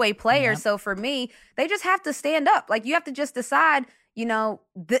two-way players. Yep. So for me, they just have to stand up. Like, you have to just decide, you know,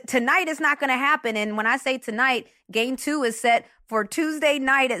 tonight is not going to happen. And when I say tonight, game 2 is set for Tuesday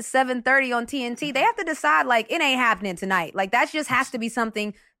night at 7:30 on TNT. They have to decide, like, it ain't happening tonight. Like, that just has to be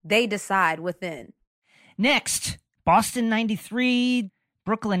something they decide within. Next, Boston 93,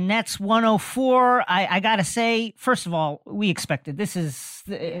 Brooklyn Nets 104. I got to say, first of all, we expected this.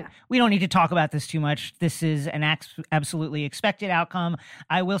 We don't need to talk about this too much. This is an absolutely expected outcome.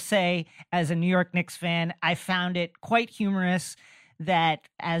 I will say, as a New York Knicks fan, I found it quite humorous that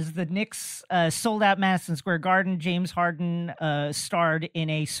as the Knicks sold out Madison Square Garden, James Harden starred in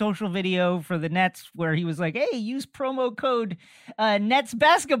a social video for the Nets where he was like, hey, use promo code Nets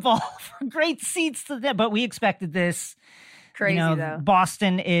basketball for great seats to them. But we expected this. Crazy, though.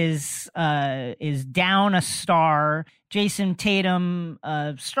 Boston is down a star. Jason Tatum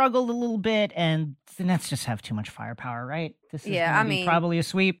struggled a little bit, and the Nets just have too much firepower, right? This is gonna be probably a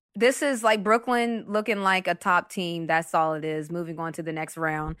sweep. This is like Brooklyn looking like a top team. That's all it is, moving on to the next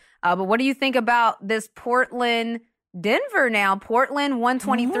round. But what do you think about this Portland-Denver now? Portland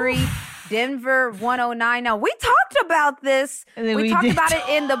 123, Denver 109. Now, we talked about this. We talked about it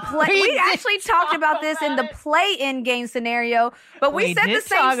in the play. We actually talked about this in the play-in game scenario, but we said the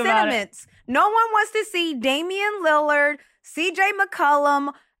same sentiments. No one wants to see Damian Lillard, CJ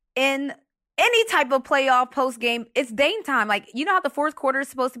McCollum in any type of playoff post game. It's Dame time. Like, you know how the fourth quarter is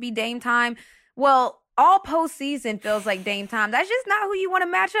supposed to be Dame time? Well, all postseason feels like Dame time. That's just not who you want to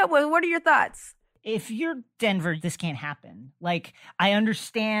match up with. What are your thoughts? If you're Denver, this can't happen. Like, I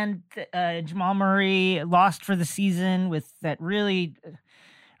understand Jamal Murray lost for the season with that really,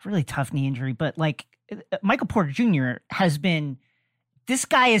 really tough knee injury, but like Michael Porter Jr. has been. This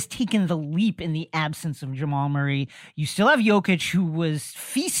guy has taken the leap in the absence of Jamal Murray. You still have Jokic, who was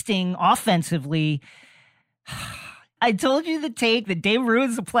feasting offensively. I told you the take that Dame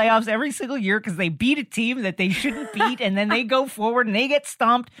ruins the playoffs every single year because they beat a team that they shouldn't beat, and then they go forward and they get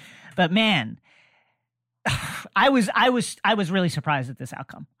stomped. But man, I was really surprised at this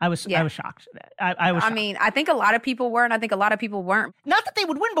outcome. I was shocked. I was shocked. I mean, I think a lot of people were, and I think a lot of people weren't. Not that they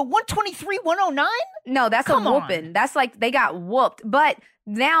would win, but 123-109? No, that's Come a whooping. on. That's like they got whooped. But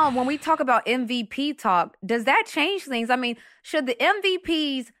now when we talk about MVP talk, does that change things? I mean, should the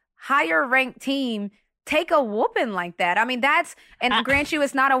MVP's higher ranked team take a whooping like that? I mean, grant you,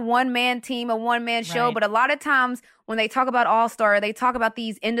 it's not a one-man team, a one-man show, Right. but a lot of times when they talk about All-Star, they talk about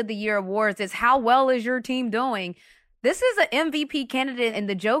these end-of-the-year awards. It's how well is your team doing? This is an MVP candidate in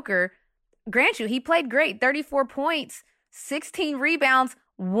the Joker. Grant you, he played great. 34 points, 16 rebounds,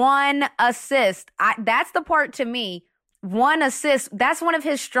 1 assist. That's the part to me. 1 assist. That's one of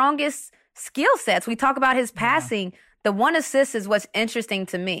his strongest skill sets. We talk about his passing. The 1 assist is what's interesting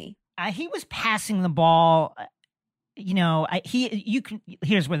to me. He was passing the ball.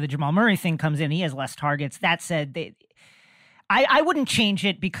 Here's where the Jamal Murray thing comes in. He has less targets. That said, I wouldn't change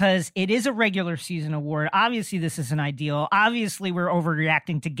it because it is a regular season award. Obviously, this isn't ideal. Obviously, we're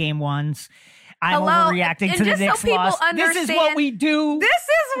overreacting to game ones. I'm overreacting to the Knicks loss. This is what we do. This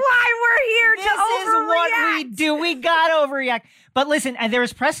is why we're here to overreact. This is what we do. We got to overreact. But listen, there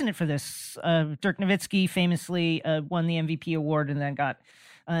is precedent for this. Dirk Nowitzki famously won the MVP award and then got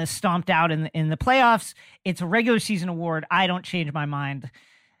stomped out in the playoffs. It's a regular season award. I don't change my mind.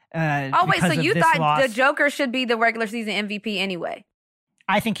 So you thought loss. the Joker should be the regular season MVP anyway?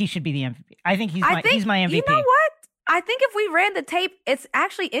 I think he should be the MVP. I think he's my MVP. You know what? I think if we ran the tape, it's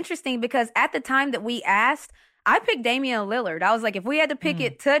actually interesting because at the time that we asked, I picked Damian Lillard. I was like, if we had to pick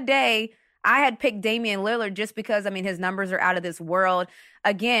it today, I had picked Damian Lillard just because, I mean, his numbers are out of this world.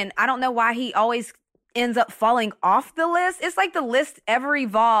 Again, I don't know why he always ends up falling off the list. It's like the list ever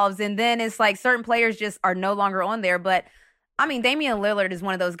evolves, and then it's like certain players just are no longer on there. But, I mean, Damian Lillard is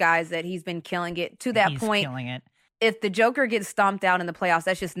one of those guys that he's been killing it to that point. Killing it. If the Joker gets stomped out in the playoffs,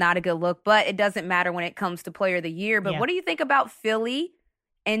 that's just not a good look. But it doesn't matter when it comes to Player of the Year. But what do you think about Philly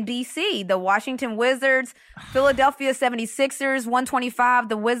and DC? The Washington Wizards, Philadelphia 76ers, 125.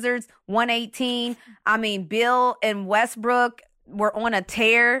 The Wizards, 118. I mean, Bill and Westbrook were on a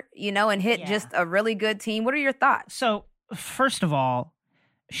tear, and hit just a really good team. What are your thoughts? So, first of all,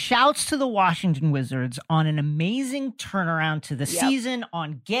 shouts to the Washington Wizards on an amazing turnaround to the season,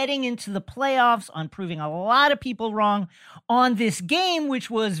 on getting into the playoffs, on proving a lot of people wrong on this game, which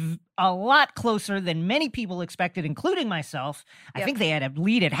was a lot closer than many people expected, including myself. I think they had a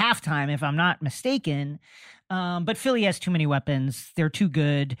lead at halftime, if I'm not mistaken. But Philly has too many weapons. They're too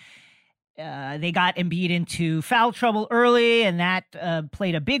good. They got Embiid into foul trouble early, and that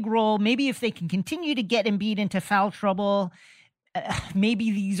played a big role. Maybe if they can continue to get Embiid into foul trouble,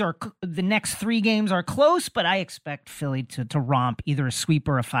 maybe the next 3 games are close, but I expect Philly to romp either a sweep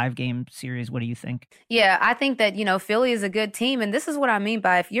or a 5-game series. What do you think? Yeah, I think that, Philly is a good team. And this is what I mean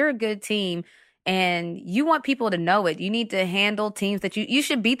by if you're a good team and you want people to know it, you need to handle teams that you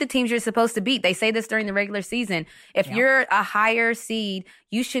should beat the teams you're supposed to beat. They say this during the regular season. If you're a higher seed,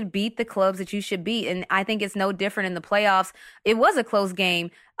 you should beat the clubs that you should beat. And I think it's no different in the playoffs. It was a close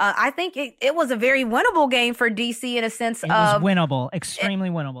game. I think it was a very winnable game for DC in a sense it was winnable, extremely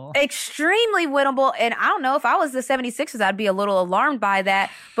winnable. Extremely winnable. And I don't know, if I was the 76ers, I'd be a little alarmed by that.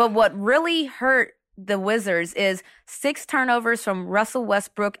 But what really hurt the Wizards is 6 turnovers from Russell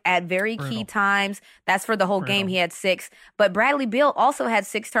Westbrook at very key times. That's for the whole game. He had 6. But Bradley Beal also had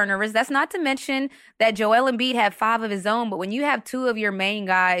 6 turnovers. That's not to mention that Joel Embiid had 5 of his own. But when you have 2 of your main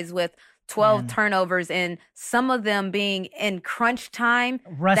guys with 12 turnovers and some of them being in crunch time.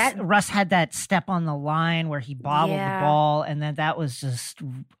 Russ had that step on the line where he bobbled the ball, and then that was just,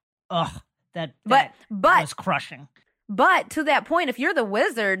 that was crushing. But to that point, if you're the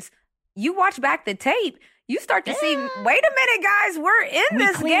Wizards, you watch back the tape, you start to see, wait a minute, guys, we're in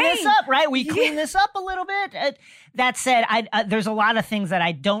this game. We clean this up, right? We clean this up a little bit. That said, there's a lot of things that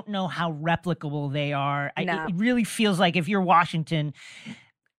I don't know how replicable they are. It really feels like if you're Washington,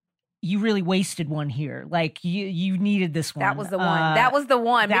 you really wasted one here. Like you needed this one. That was the one. That was the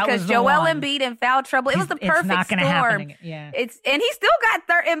one because Joel Embiid in foul trouble. It was the perfect not gonna storm. Happen. Yeah. And he still got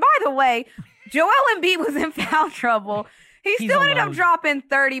third. And by the way, Joel Embiid was in foul trouble. He still ended up dropping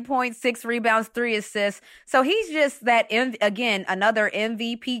 30.6 rebounds, 3 assists. So he's just that, again, another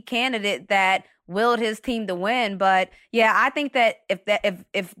MVP candidate that willed his team to win. But yeah, I think that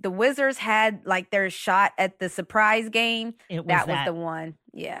if the Wizards had like their shot at the surprise game, that was the one.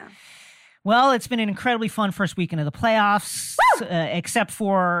 Yeah. Well, it's been an incredibly fun first weekend of the playoffs, except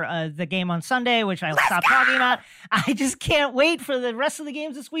for the game on Sunday, which I'll stop talking about. I just can't wait for the rest of the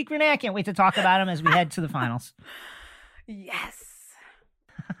games this week, Renee. I can't wait to talk about them as we head to the finals. Yes.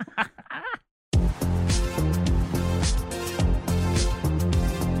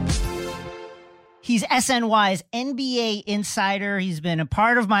 He's SNY's NBA insider. He's been a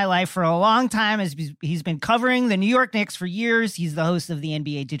part of my life for a long time. He's been covering the New York Knicks for years. He's the host of the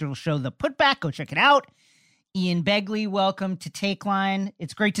NBA digital show, The Putback. Go check it out. Ian Begley, welcome to Take Line.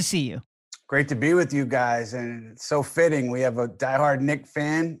 It's great to see you. Great to be with you guys. And it's so fitting. We have a diehard Knick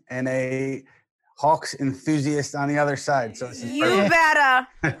fan and a Hawks enthusiast on the other side. So this is you better.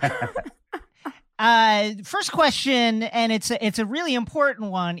 First question, and it's a really important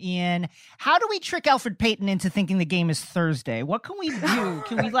one, Ian. How do we trick Elfrid Payton into thinking the game is Thursday? What can we do?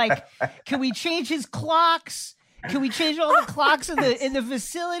 Can we change his clocks? Can we change all the clocks in the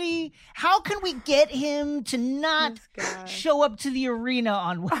facility? How can we get him to not show up to the arena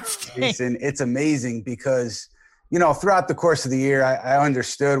on Wednesday? Listen, it's amazing because, throughout the course of the year, I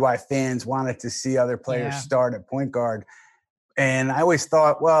understood why fans wanted to see other players start at point guard. And I always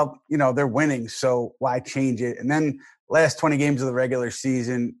thought, well, they're winning, so why change it? And then last 20 games of the regular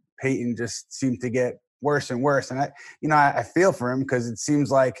season, Payton just seemed to get worse and worse. And I feel for him because it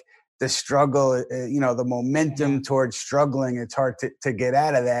seems like the struggle, the momentum towards struggling, it's hard to get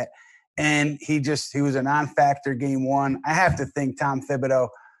out of that. And he was a non-factor game one. I have to think Tom Thibodeau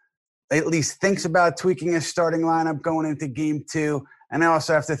at least thinks about tweaking his starting lineup going into game two. And I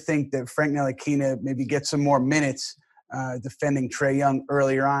also have to think that Frank Ntilikina maybe gets some more minutes defending Trae Young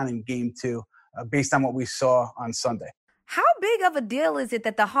earlier on in game two, based on what we saw on Sunday. How big of a deal is it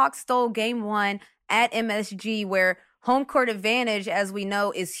that the Hawks stole game one at MSG, where home court advantage, as we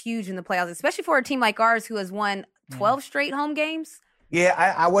know, is huge in the playoffs, especially for a team like ours who has won 12 straight home games? Yeah,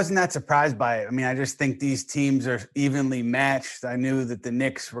 I wasn't that surprised by it. I mean, I just think these teams are evenly matched. I knew that the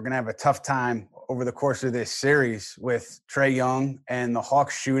Knicks were going to have a tough time over the course of this series with Trae Young and the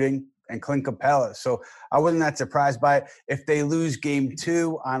Hawks shooting and Clint Capella. So I wasn't that surprised by it. If they lose game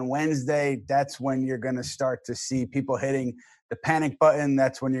two on Wednesday, that's when you're going to start to see people hitting the panic button.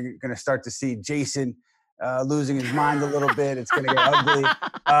 That's when you're going to start to see Jason losing his mind a little bit. It's going to get ugly.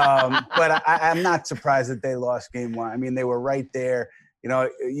 But I'm not surprised that they lost game one. I mean, they were right there.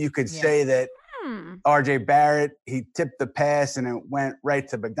 You could say that RJ Barrett, he tipped the pass and it went right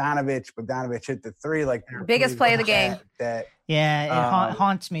to Bogdanovich. Bogdanovich hit the three. Biggest play of the game. It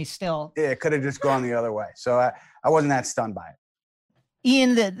haunts me still. Yeah, it could have just gone the other way. So I wasn't that stunned by it.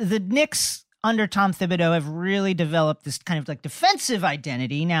 Ian, the Knicks under Tom Thibodeau have really developed this kind of like defensive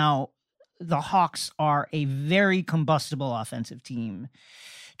identity. Now, the Hawks are a very combustible offensive team.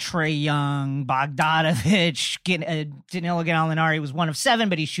 Trae Young, Bogdanovich, Danilo Gallinari was 1 of 7,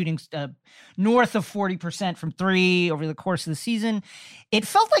 but he's shooting north of 40% from three over the course of the season. It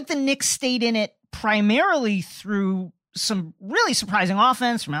felt like the Knicks stayed in it primarily through some really surprising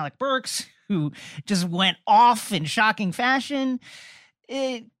offense from Alec Burks, who just went off in shocking fashion.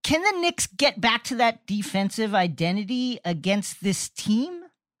 Can the Knicks get back to that defensive identity against this team?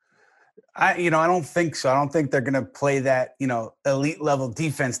 I don't think so. I don't think they're going to play that, elite level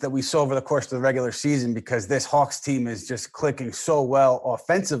defense that we saw over the course of the regular season, because this Hawks team is just clicking so well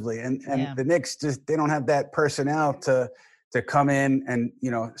offensively. And the Knicks they don't have that personnel to come in and,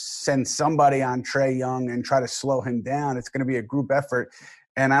 send somebody on Trae Young and try to slow him down. It's going to be a group effort.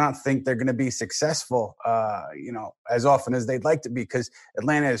 And I don't think they're going to be successful, as often as they'd like to be, because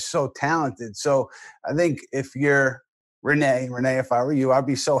Atlanta is so talented. So I think if you're Renee, if I were you, I'd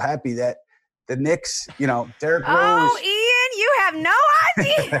be so happy that the Knicks, Derrick Rose. Oh, Ian, you have no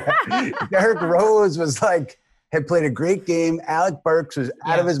idea. Derrick Rose had played a great game. Alec Burks was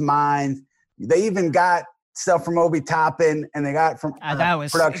out of his mind. They even got stuff from Obi Toppin, and they got from that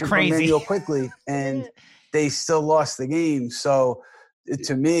was production crazy. from Emmanuel Quickly, and they still lost the game. So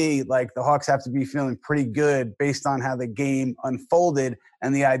to me, the Hawks have to be feeling pretty good based on how the game unfolded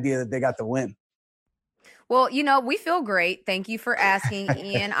and the idea that they got the win. Well, we feel great. Thank you for asking,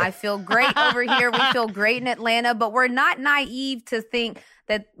 Ian. I feel great over here. We feel great in Atlanta, but we're not naive to think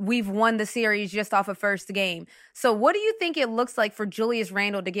that we've won the series just off a first game. So what do you think it looks like for Julius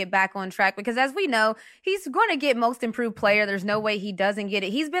Randle to get back on track? Because as we know, he's going to get most improved player. There's no way he doesn't get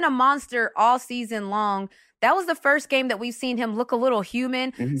it. He's been a monster all season long. That was the first game that we've seen him look a little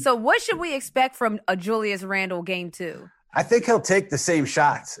human. Mm-hmm. So what should we expect from a Julius Randle game 2? I think he'll take the same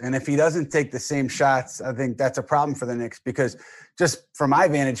shots. And if he doesn't take the same shots, I think that's a problem for the Knicks, because just from my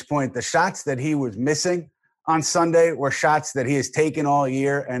vantage point, the shots that he was missing on Sunday were shots that he has taken all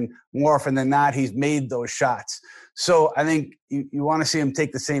year, and more often than not, he's made those shots. So I think you want to see him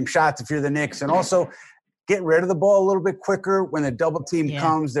take the same shots if you're the Knicks, and also get rid of the ball a little bit quicker when the double team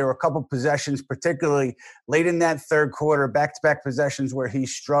comes. There were a couple possessions, particularly late in that third quarter, back-to-back possessions where he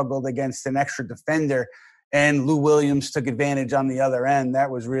struggled against an extra defender, and Lou Williams took advantage on the other end. That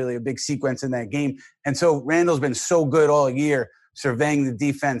was really a big sequence in that game. And so Randall's been so good all year. surveying the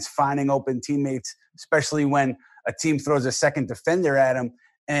defense, finding open teammates, especially when a team throws a second defender at him.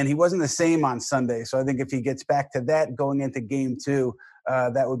 And he wasn't the same on Sunday. So I think if he gets back to that going into game 2,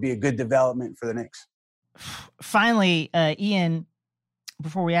 that would be a good development for the Knicks. Finally, Ian,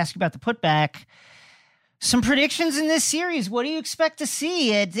 before we ask you about the putback, some predictions in this series. What do you expect to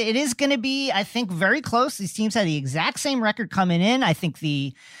see? It is going to be, I think, very close. These teams had the exact same record coming in. I think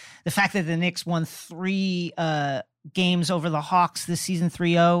the fact that the Knicks won 3 games over the Hawks this season,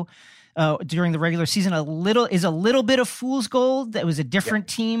 3-0, during the regular season, is a little bit of fool's gold. That was a different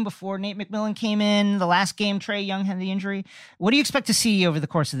team before Nate McMillan came in. The last game, Trae Young had the injury. What do you expect to see over the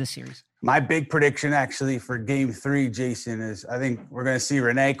course of this series? My big prediction, actually, for game 3, Jason, is I think we're going to see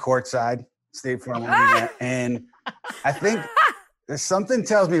Renee courtside, State Farm Arena. And I think something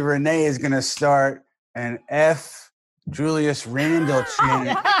tells me Renee is going to start an F Julius Randle chant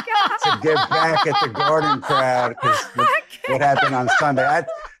to get back at the Garden crowd because what happened on Sunday.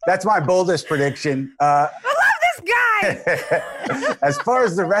 That's my boldest prediction. I love this guy. As far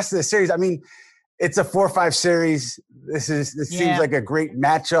as the rest of the series, I mean, it's a 4-5 series. This seems like a great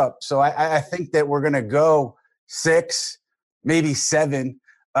matchup. So I think that we're going to go 6, maybe 7.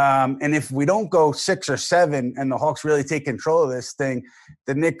 And if we don't go 6 or 7 and the Hawks really take control of this thing,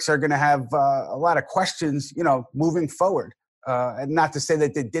 the Knicks are going to have a lot of questions, moving forward. And not to say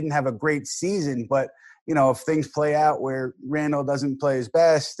that they didn't have a great season, but, if things play out where Randall doesn't play his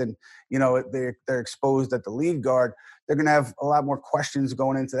best and, they're exposed at the lead guard, they're going to have a lot more questions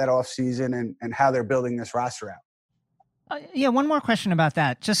going into that offseason and how they're building this roster out. One more question about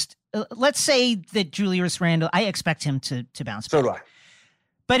that. Just let's say that Julius Randle, I expect him to bounce back. So do I.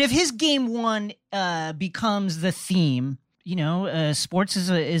 But if his game 1 becomes the theme, sports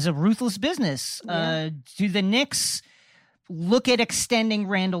is a ruthless business. Yeah. Do the Knicks look at extending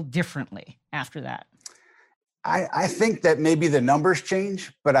Randle differently after that? I think that maybe the numbers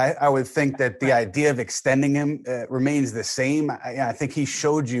change, but I would think that the idea of extending him remains the same. I think he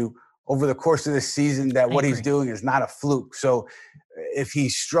showed you over the course of this season that what he's doing is not a fluke. So if he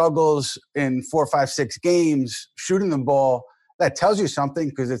struggles in 4, 5, 6 games shooting the ball, that tells you something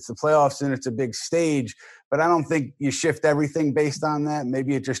because it's the playoffs and it's a big stage. But I don't think you shift everything based on that.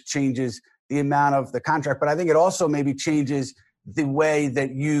 Maybe it just changes the amount of the contract. But I think it also maybe changes the way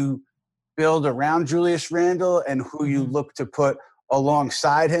that you build around Julius Randle and who you look to put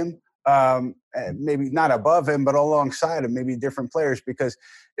alongside him. Maybe not above him, but alongside him, maybe different players. Because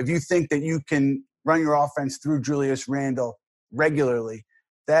if you think that you can run your offense through Julius Randle regularly,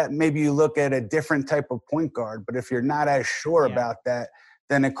 that maybe you look at a different type of point guard. But if you're not as sure about that,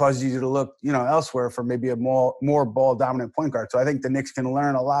 then it causes you to look, elsewhere for maybe a more ball dominant point guard. So I think the Knicks can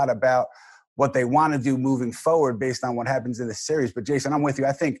learn a lot about what they want to do moving forward based on what happens in this series. But Jason, I'm with you.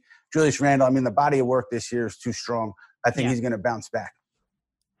 I think Julius Randle, the body of work this year is too strong. I think he's going to bounce back.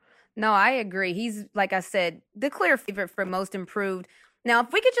 No, I agree. He's, like I said, the clear favorite for most improved. Now,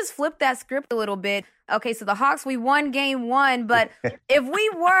 if we could just flip that script a little bit. Okay, so the Hawks, we won game 1, but if we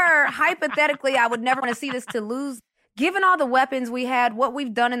were, hypothetically, I would never want to see this to lose. Given all the weapons we had, what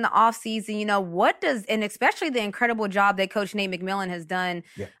we've done in the offseason, and especially the incredible job that Coach Nate McMillan has done,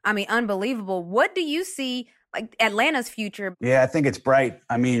 unbelievable. What do you see, like, Atlanta's future? Yeah, I think it's bright.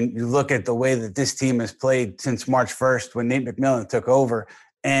 You look at the way that this team has played since March 1st when Nate McMillan took over.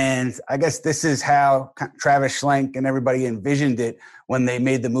 And I guess this is how Travis Schlenk and everybody envisioned it when they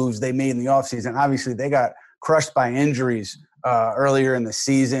made the moves they made in the offseason. Obviously, they got crushed by injuries earlier in the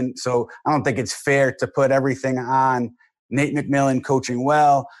season. So I don't think it's fair to put everything on Nate McMillan coaching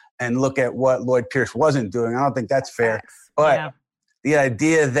well and look at what Lloyd Pierce wasn't doing. I don't think that's fair. But the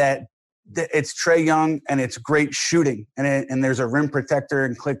idea that it's Trae Young and it's great shooting and there's a rim protector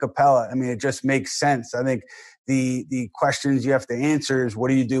in Clint Capella, it just makes sense. I think the questions you have to answer is, what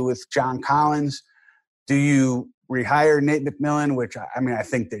do you do with John Collins? Do you rehire Nate McMillan, which I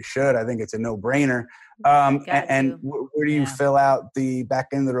think they should. I think it's a no-brainer. And where do you fill out the back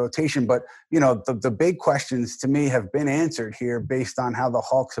end of the rotation? But, the big questions to me have been answered here based on how the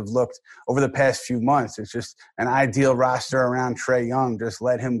Hawks have looked over the past few months. It's just an ideal roster around Trae Young. Just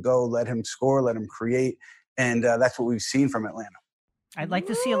let him go, let him score, let him create. And that's what we've seen from Atlanta. I'd like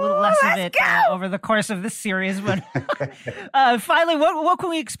to see a little less of it over the course of this series. But finally, what can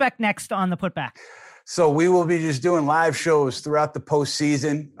we expect next on the putback? So we will be just doing live shows throughout the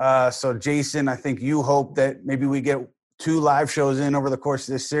postseason. So Jason, I think you hope that maybe we get 2 live shows in over the course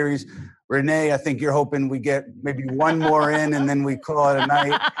of this series. Renee, I think you're hoping we get maybe 1 more in and then we call it a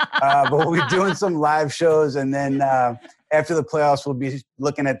night. But we'll be doing some live shows. And then after the playoffs, we'll be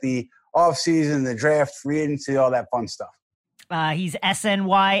looking at the offseason, the draft, free agency, all that fun stuff. He's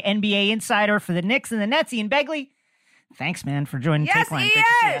SNY NBA insider for the Knicks and the Nets, Ian Begley. Thanks, man, for joining Yes, Takeline. he Great to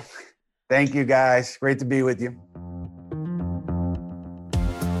see is. you. Thank you, guys. Great to be with you.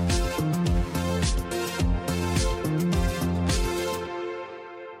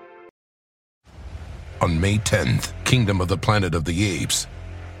 On May 10th, Kingdom of the Planet of the Apes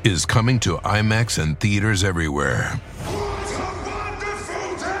is coming to IMAX and theaters everywhere. What a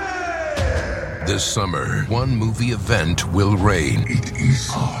wonderful day! This summer, one movie event will reign. It is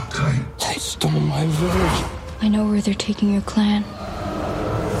our time. They stole my village. I know where they're taking your clan.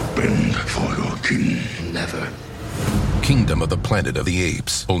 Bend for your king. Never. Kingdom of the Planet of the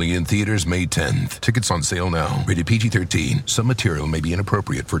Apes. Only in theaters May 10th. Tickets on sale now. Rated PG-13. Some material may be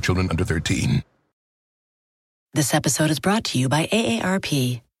inappropriate for children under 13. This episode is brought to you by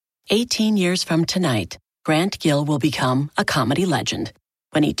AARP. 18 years from tonight, Grant Gill will become a comedy legend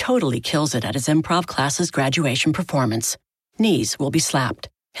when he totally kills it at his improv class's graduation performance. Knees will be slapped.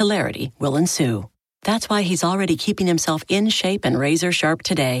 Hilarity will ensue. That's why he's already keeping himself in shape and razor sharp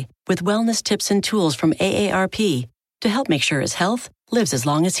today with wellness tips and tools from AARP to help make sure his health lives as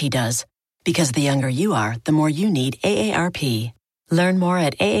long as he does. Because the younger you are, the more you need AARP. Learn more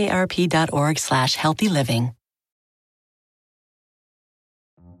at aarp.org/healthyliving.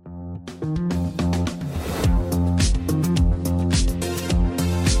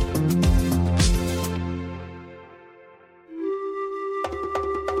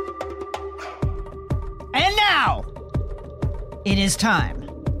 And now, it is time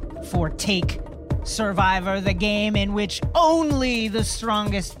for Take Survivor, the game in which only the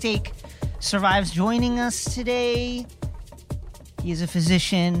strongest take survives. Joining us today, he is a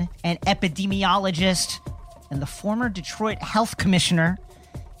physician, an epidemiologist, and the former Detroit Health Commissioner.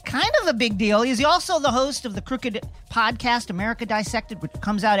 Kind of a big deal. He's also the host of the Crooked podcast, America Dissected, which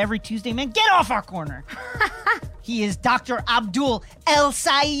comes out every Tuesday. Man, get off our corner. He is Dr. Abdul El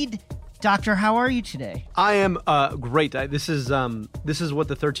Said. Doctor, how are you today? I am great. This is what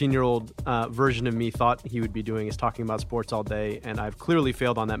the 13-year-old version of me thought he would be doing, is talking about sports all day, and I've clearly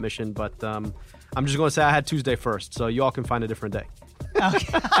failed on that mission, but I'm just going to say I had Tuesday first, so you all can find a different day.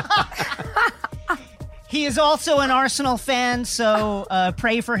 Okay. He is also an Arsenal fan, so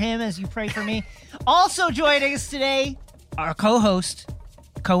pray for him as you pray for me. Also joining us today, our co-host,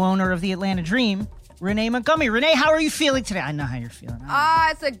 co-owner of the Atlanta Dream, Renee Montgomery. Renee, how are you feeling today? I know how you're feeling.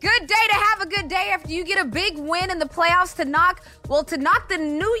 It's a good day to have a good day after you get a big win in the playoffs to knock the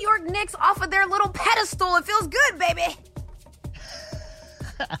New York Knicks off of their little pedestal. It feels good, baby.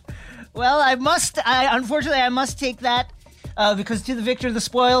 Well, unfortunately, I must take that because to the victor, the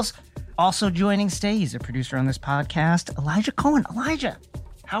spoils. Also joining today, he's a producer on this podcast, Elijah Cohen. Elijah,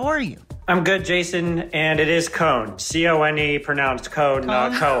 how are you? I'm good, Jason, and it is Cohn. C-O-N-E, pronounced Cohn,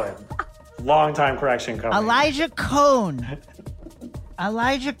 not Cohen. Long time correction coming. Elijah Cohen.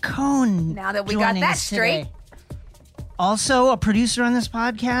 Elijah Cohen. Now that we got that straight. Today. Also a producer on this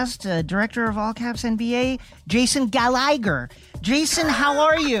podcast, director of All Caps NBA, Jason Gallagher. Jason, how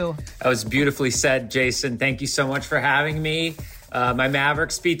are you? That was beautifully said, Jason. Thank you so much for having me. My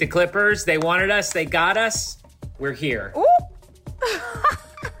Mavericks beat the Clippers. They wanted us. They got us. We're here. Ooh.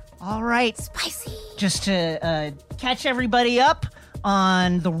 All right. Spicy. Just to catch everybody up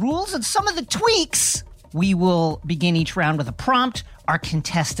on the rules and some of the tweaks, we will begin each round with a prompt. Our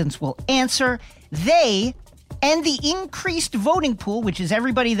contestants will answer. They and the increased voting pool, which is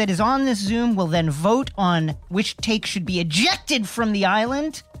everybody that is on this Zoom, will then vote on which take should be ejected from the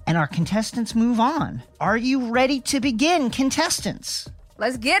island, and our contestants move on. Are you ready to begin, contestants?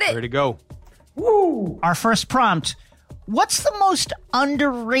 Let's get it. Ready to go. Woo! Our first prompt. What's the most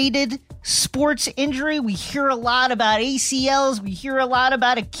underrated sports injury? We hear a lot about ACLs. We hear a lot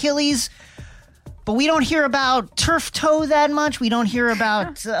about Achilles. But we don't hear about turf toe that much. We don't hear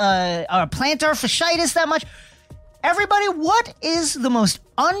about plantar fasciitis that much. Everybody, what is the most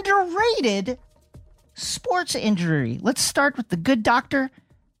underrated sports injury? Let's start with the good doctor.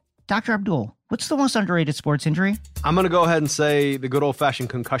 Dr. Abdul, what's the most underrated sports injury? I'm going to go ahead and say the good old-fashioned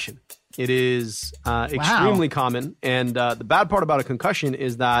concussion. It is extremely common, and the bad part about a concussion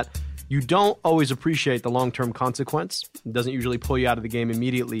is that you don't always appreciate the long-term consequence. It doesn't usually pull you out of the game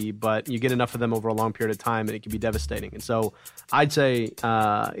immediately, but you get enough of them over a long period of time, and it can be devastating. And so I'd say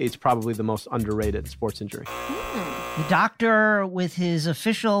it's probably the most underrated sports injury. The doctor with his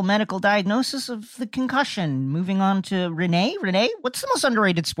official medical diagnosis of the concussion. Moving on to Renee. Renee, what's the most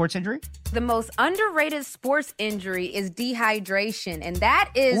underrated sports injury? The most underrated sports injury is dehydration, and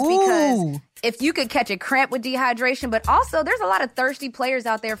that is because if you could catch a cramp with dehydration, but also there's a lot of thirsty players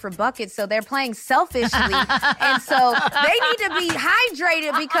out there for buckets, so they're playing selfishly, and so they need to be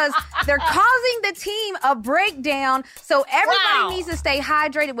hydrated because they're causing the team a breakdown, so everybody needs to stay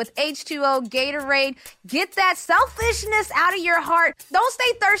hydrated with H2O, Gatorade. Get that selfish selfishness out of your heart. Don't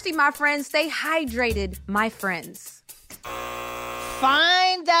stay thirsty, my friends. Stay hydrated, my friends.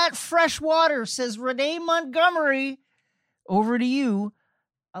 Find that fresh water, says Renee Montgomery. Over to you,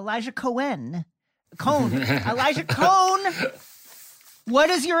 Elijah Cone. Elijah Cone, what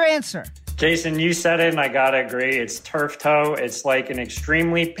is your answer? Jason, you said it, and I gotta agree. It's turf toe. It's like an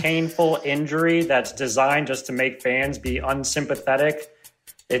extremely painful injury that's designed just to make fans be unsympathetic.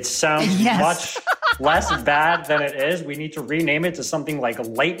 It sounds much less bad than it is. We need to rename it to something like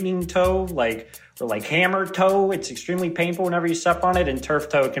lightning toe, or like hammer toe. It's extremely painful whenever you step on it, and turf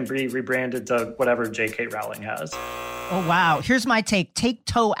toe can be rebranded to whatever J.K. Rowling has. Oh, wow. Here's my take. Take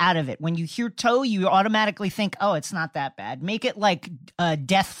toe out of it. When you hear toe, you automatically think, oh, it's not that bad. Make it like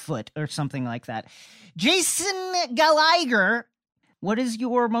death foot or something like that. Jason Gallagher, what is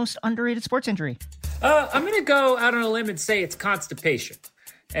your most underrated sports injury? I'm going to go out on a limb and say it's constipation.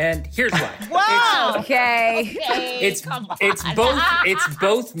 And here's why. Wow. Okay. It's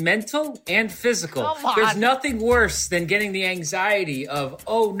both mental and physical. There's nothing worse than getting the anxiety of,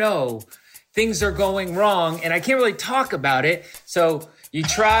 oh no, things are going wrong, and I can't really talk about it. So you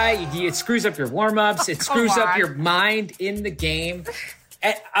try, it screws up your warm-ups, it screws up your mind in the game.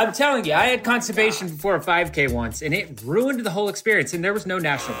 And I'm telling you, I had constipation before a 5K once, and it ruined the whole experience, and there was no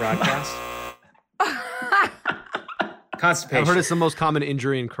national broadcast. Constipation. I've heard it's the most common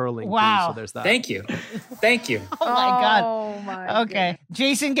injury in curling. Wow. Too, so there's that. Thank you. Oh my God. Oh my Okay.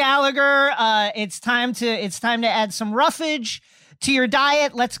 Jason Gallagher, it's time to add some roughage to your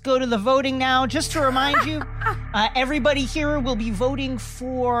diet. Let's go to the voting now. Just to remind you, everybody here will be voting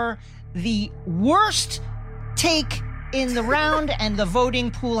for the worst take in the round, and the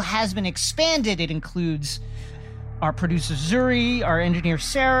voting pool has been expanded. It includes our producer Zuri, our engineer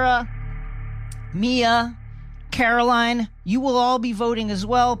Sarah, Mia, Caroline. You will all be voting as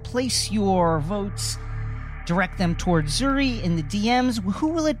well. Place your votes. Direct them towards Zuri in the DMs. Who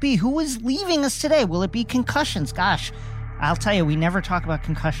will it be? Who is leaving us today? Will it be concussions? Gosh, I'll tell you, we never talk about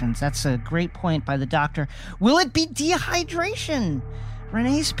concussions. That's a great point by the doctor. Will it be dehydration?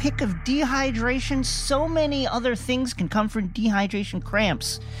 Renee's pick of dehydration. So many other things can come from dehydration: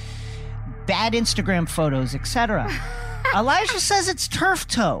 cramps, bad Instagram photos, etc. Elijah says it's turf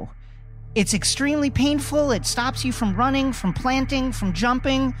toe. It's extremely painful. It stops you from running, from planting, from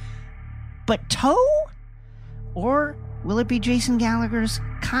jumping. But toe? Or will it be Jason Gallagher's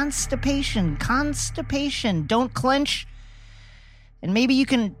constipation? Constipation. Don't clench. And maybe you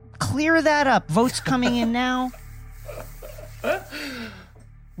can clear that up. Votes coming in now.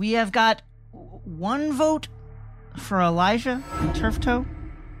 We have got one vote for Elijah and turf toe.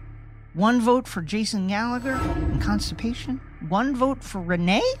 One vote for Jason Gallagher and constipation. One vote for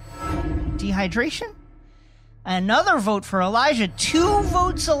Renee, dehydration. Another vote for Elijah. 2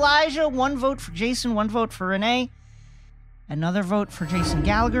 votes Elijah, 1 vote for Jason, 1 vote for Renee. Another vote for Jason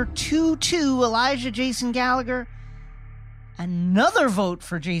Gallagher. 2-2 Elijah, Jason Gallagher. Another vote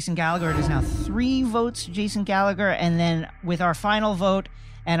for Jason Gallagher. It is now 3 votes to Jason Gallagher. And then with our final vote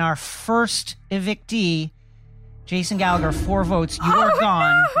and our first evictee, Jason Gallagher, 4 votes. You are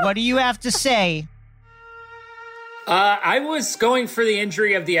gone. No. What do you have to say? I was going for the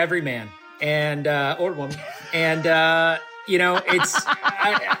injury of the everyman and or woman, and it's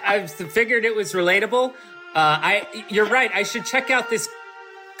I figured it was relatable. You're right. I should check out this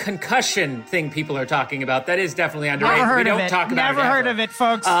concussion thing people are talking about. That is definitely underrated. We don't talk about it. Never heard of it,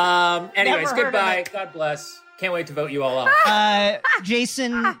 folks. Anyways, goodbye. God bless. Can't wait to vote you all out.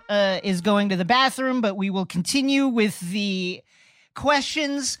 Jason is going to the bathroom, but we will continue with the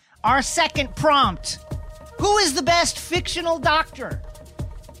questions. Our second prompt. Who is the best fictional doctor?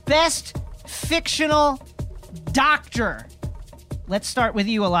 Best fictional doctor. Let's start with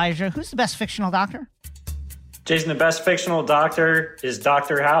you, Elijah. Who's the best fictional doctor? Jason, the best fictional doctor is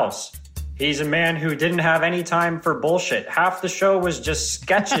Dr. House. He's a man who didn't have any time for bullshit. Half the show was just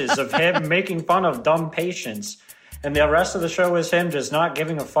sketches of him making fun of dumb patients. And the rest of the show was him just not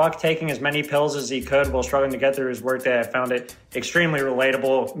giving a fuck, taking as many pills as he could while struggling to get through his workday. I found it extremely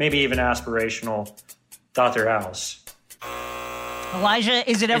relatable, maybe even aspirational. Dr. House. Elijah,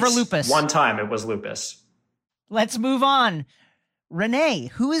 is it ever lupus? One time it was lupus. Let's move on. Renee,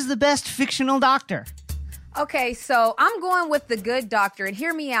 who is the best fictional doctor? Okay, so I'm going with the good doctor, and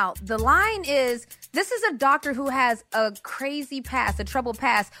hear me out. The line is, this is a doctor who has a crazy past, a troubled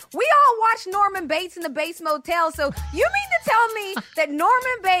past. We all watch Norman Bates in the Bates Motel, so you mean to tell me that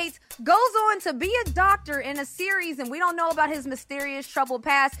Norman Bates goes on to be a doctor in a series and we don't know about his mysterious troubled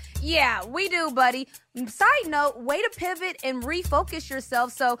past? Yeah, we do, buddy. Side note, way to pivot and refocus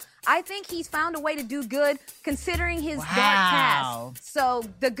yourself. So I think he's found a way to do good considering his dark past. So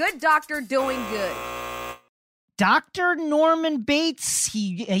the good doctor doing good. Dr. Norman Bates.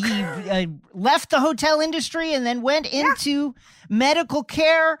 He left the hotel industry and then went into medical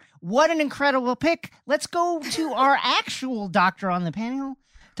care. What an incredible pick. Let's go to our actual doctor on the panel.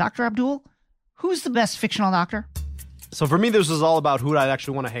 Dr. Abdul, who's the best fictional doctor? So for me, this was all about who I'd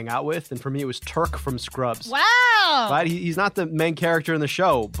actually want to hang out with. And for me, it was Turk from Scrubs. Wow. Right? He's not the main character in the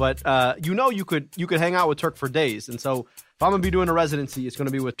show, but you could hang out with Turk for days. And so if I'm going to be doing a residency, it's going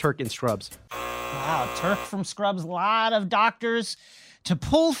to be with Turk in Scrubs. Wow, Turk from Scrubs. A lot of doctors to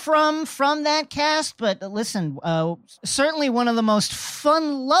pull from that cast. But listen, certainly one of the most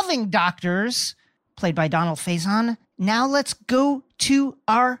fun-loving doctors, played by Donald Faison. Now let's go to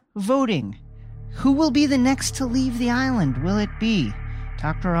our voting. Who will be the next to leave the island? Will it be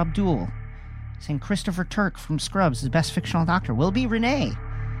Dr. Abdul, saying Christopher Turk from Scrubs is the best fictional doctor? Will it be Renee,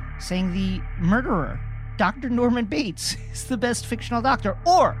 saying the murderer, Dr. Norman Bates, is the best fictional doctor?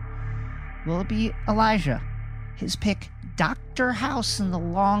 Or will it be Elijah, his pick, Dr. House, in the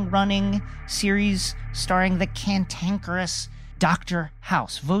long-running series starring the cantankerous Dr.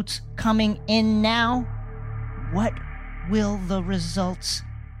 House? Votes coming in now. What will the results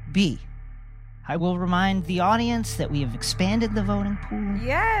be? I will remind the audience that we have expanded the voting pool.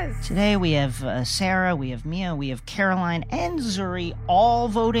 Yes. Today we have Sarah, we have Mia, we have Caroline, and Zuri all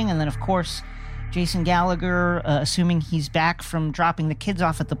voting. And then, of course, Jason Gallagher, assuming he's back from dropping the kids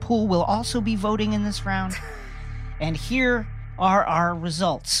off at the pool, will also be voting in this round. And here are our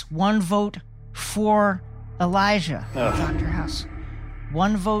results. 1 vote for Elijah, Dr. House.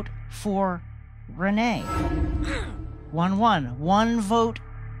 1 vote for Renee. 1-1. 1 vote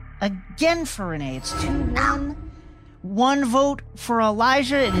again for Renee. It's 2-1. 1 vote for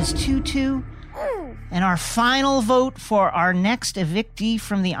Elijah. It is 2-2. And our final vote for our next evictee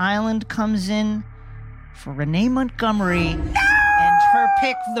from the island comes in for Renee Montgomery. And her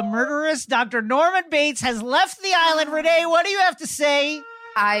pick, the murderous Dr. Norman Bates, has left the island. Renee, what do you have to say?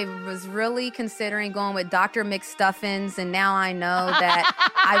 I was really considering going with Dr. McStuffins, and now I know that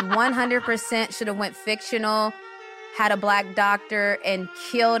I 100% should have went fictional, had a black doctor, and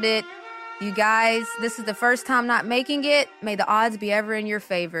killed it. You guys, this is the first time not making it. May the odds be ever in your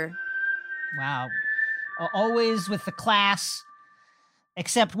favor. Wow. Always with the class,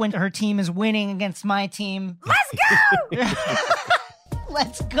 except when her team is winning against my team. Let's go!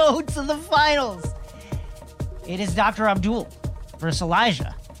 Let's go to the finals. It is Dr. Abdul versus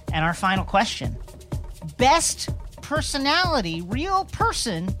Elijah. And our final question. Best personality, real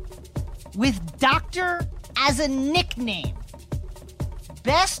person, with doctor as a nickname.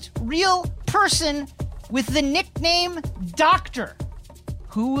 Best real person with the nickname Doctor.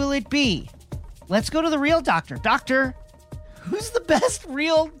 Who will it be? Let's go to the real doctor. Doctor, who's the best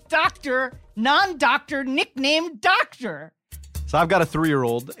real doctor, non-doctor, nicknamed Doctor? So I've got a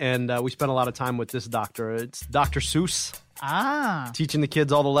 3-year-old, and we spent a lot of time with this doctor. It's Dr. Seuss. Teaching the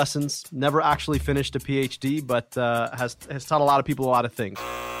kids all the lessons. Never actually finished a PhD, but has taught a lot of people a lot of things.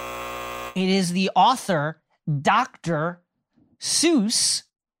 It is the author, Dr. Seuss.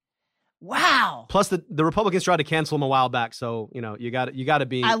 Wow. Plus, the Republicans tried to cancel him a while back, so you got to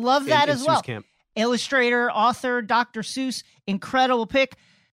be. I love that in as well. Seuss camp. Illustrator, author, Dr. Seuss, incredible pick.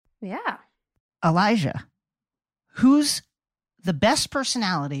 Yeah. Elijah, who's the best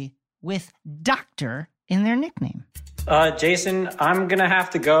personality with Doctor in their nickname? Jason, I'm going to have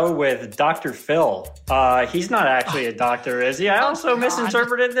to go with Dr. Phil. He's not actually a doctor, is he? I also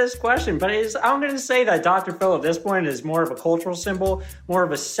misinterpreted this question, but I'm going to say that Dr. Phil at this point is more of a cultural symbol, more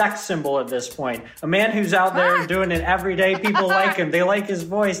of a sex symbol at this point. A man who's out there doing it every day. People like him. They like his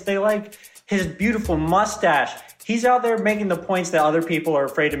voice. They like his beautiful mustache. He's out there making the points that other people are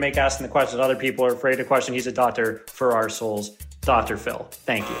afraid to make, asking the questions other people are afraid to question. He's a doctor for our souls. Dr. Phil.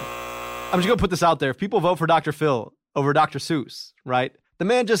 Thank you. I'm just going to put this out there. If people vote for Dr. Phil over Dr. Seuss, right? The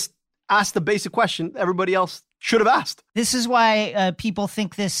man just asked the basic question everybody else should have asked. This is why people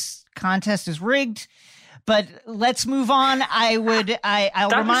think this contest is rigged. But let's move on. I'll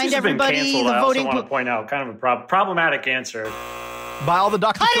remind everybody the voting. I also want to point out kind of a problematic answer by all the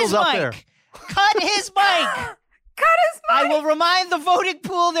Dr. Phils out there. Cut his mic. Cut his mic. I will remind the voting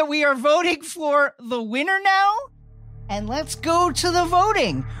pool that we are voting for the winner now. And let's go to the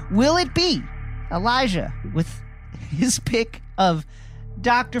voting. Will it be Elijah with his pick of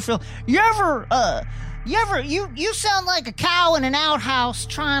Dr. Phil? You sound like a cow in an outhouse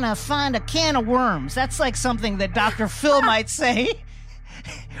trying to find a can of worms. That's like something that Dr. Phil might say.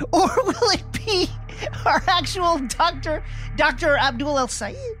 Or will it be our actual Dr. Abdul El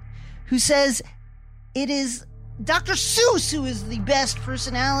Sayed, who says it is Dr. Seuss who is the best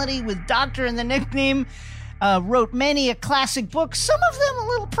personality with Doctor in the nickname? wrote many a classic book, some of them a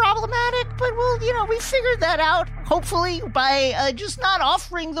little problematic, but we figured that out, hopefully, by just not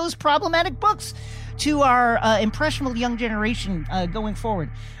offering those problematic books to our impressionable young generation going forward.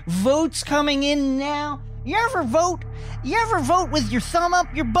 Votes coming in now. You ever vote? You ever vote with your thumb up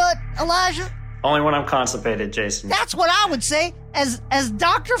your butt, Elijah? Only when I'm constipated, Jason. That's what I would say as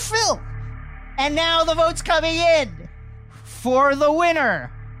Dr. Phil. And now the votes coming in. For the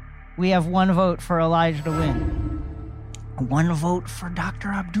winner, we have one vote for Elijah to win. One vote for Dr.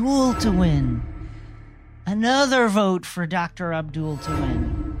 Abdul to win. Another vote for Dr. Abdul to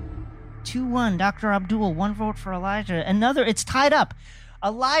win. 2-1, Dr. Abdul, one vote for Elijah. Another, it's tied up.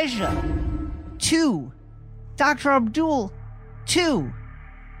 Elijah, 2. Dr. Abdul, 2.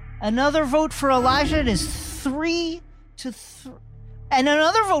 Another vote for Elijah, it is 3-3. And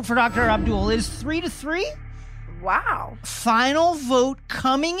another vote for Dr. Abdul is 3-3. Wow. Final vote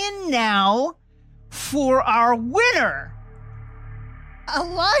coming in now for our winner,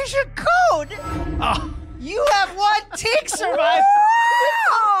 Elijah Code. Oh. You have won Take Survivor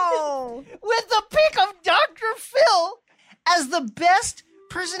with the pick of Dr. Phil as the best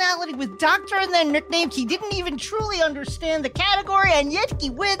personality with doctor and then nicknamed. He didn't even truly understand the category, and yet he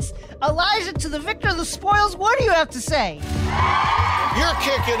wins. Elijah, to the victor of the spoils, what do you have to say? You're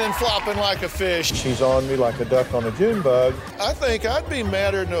kicking and flopping like a fish. She's on me like a duck on a June bug. I think I'd be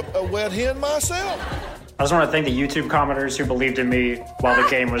madder than a wet hen myself. I just want to thank the YouTube commenters who believed in me while the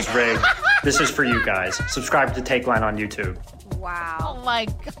game was rigged. This is for you guys. Subscribe to Take Line on YouTube. Wow. Oh my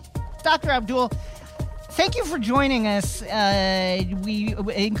God. Dr. Abdul, thank you for joining us.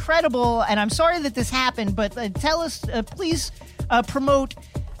 Incredible, and I'm sorry that this happened, but tell us, please promote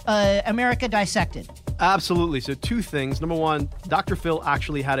America Dissected. Absolutely. So 2 things. Number 1, Dr. Phil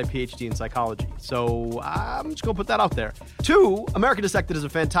actually had a PhD in psychology. So I'm just going to put that out there. 2, America Dissected is a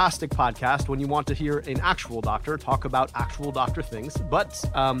fantastic podcast when you want to hear an actual doctor talk about actual doctor things, but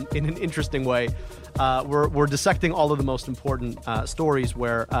in an interesting way. We're dissecting all of the most important stories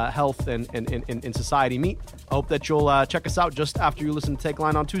where health and society meet. I hope that you'll check us out just after you listen to Take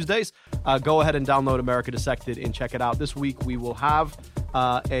Line on Tuesdays. Go ahead and download America Dissected and check it out. This week we will have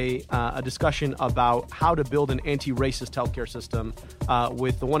a discussion about how to build an anti-racist healthcare system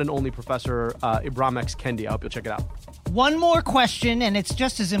with the one and only Professor Ibram X. Kendi. I hope you'll check it out. One more question, and it's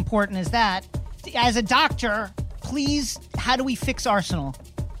just as important as that. As a doctor, please, how do we fix Arsenal?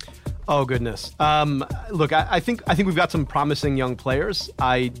 Oh, goodness. Look, I think we've got some promising young players.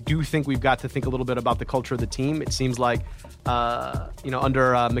 I do think we've got to think a little bit about the culture of the team. It seems like, under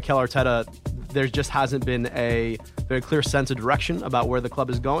Mikel Arteta, there just hasn't been a very clear sense of direction about where the club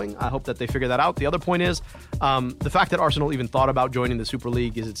is going. I hope that they figure that out. The other point is the fact that Arsenal even thought about joining the Super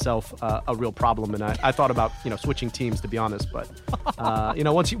League is itself a real problem. And I thought about switching teams, to be honest. But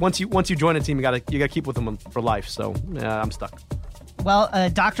once you join a team, you gotta keep with them for life. So I'm stuck. Well,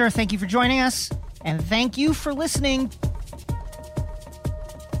 Doctor, thank you for joining us, and thank you for listening.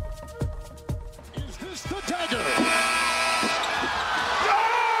 Is this the dagger?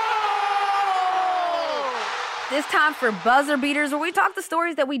 This time for Buzzer Beaters, where we talk the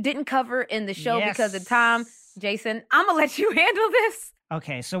stories that we didn't cover in the show because of time. Jason, I'm going to let you handle this.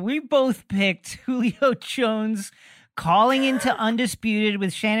 Okay, so we both picked Julio Jones calling into Undisputed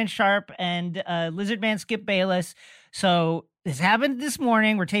with Shannon Sharpe and Lizardman Skip Bayless. So this happened this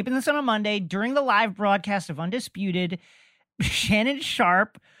morning. We're taping this on a Monday. During the live broadcast of Undisputed, Shannon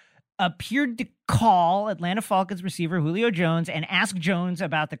Sharpe appeared to call Atlanta Falcons receiver Julio Jones and ask Jones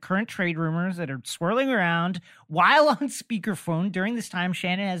about the current trade rumors that are swirling around while on speakerphone. During this time,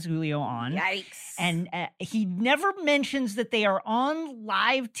 Shannon has Julio on. Yikes. And he never mentions that they are on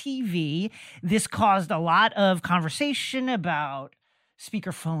live TV. This caused a lot of conversation about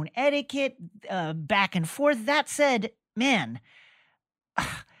speakerphone etiquette, back and forth. That said, man,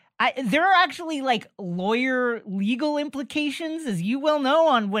 there are actually legal implications, as you well know,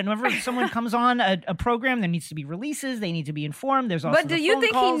 on whenever someone comes on a program, there needs to be releases. They need to be informed. There's also But do you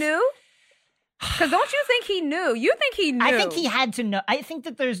think he knew? Because don't you think he knew? You think he knew? I think he had to know. I think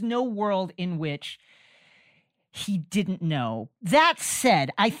that there's no world in which he didn't know. That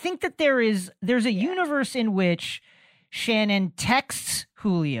said, I think that there's a universe in which Shannon texts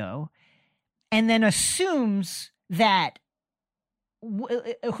Julio and then assumes that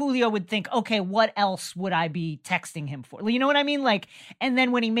Julio would think, okay, what else would I be texting him for? You know what I mean? And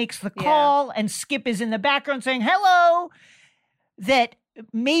then when he makes the call and Skip is in the background saying, hello, that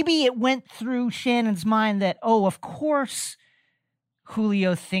maybe it went through Shannon's mind that, oh, of course,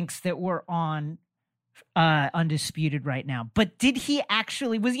 Julio thinks that we're on Undisputed right now. But was he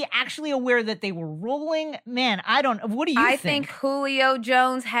actually aware that they were rolling? Man, I don't know. What do you think? I think Julio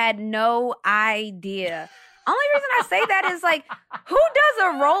Jones had no idea. Only reason I say that is like, who does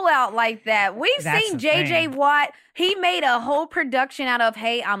a rollout like that? We've seen JJ Watt. He made a whole production out of,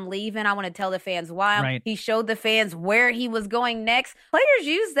 hey, I'm leaving. I want to tell the fans why. Right. He showed the fans where he was going next. Players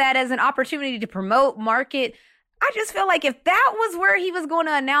use that as an opportunity to promote, market. I just feel like if that was where he was going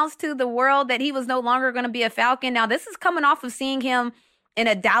to announce to the world that he was no longer going to be a Falcon. Now, this is coming off of seeing him in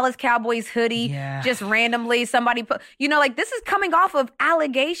a Dallas Cowboys hoodie, just randomly. Somebody put, like this is coming off of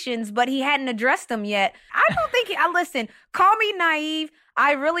allegations, but he hadn't addressed them yet. I don't think listen, call me naive.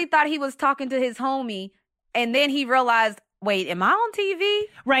 I really thought he was talking to his homie, and then he realized, wait, am I on TV?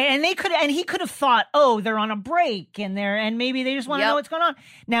 Right, and he could have thought, they're on a break, and maybe they just want to know what's going on.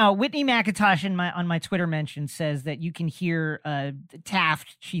 Now, Whitney McIntosh on my Twitter mention says that you can hear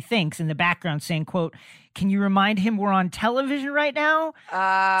Taft, she thinks, in the background saying, quote, "Can you remind him we're on television right now?"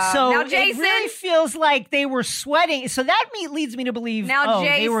 So now, Jason, it really feels like they were sweating. So that leads me to believe,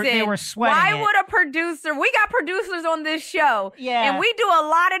 Jason, they were sweating. Why would a producer? We got producers on this show, and we do a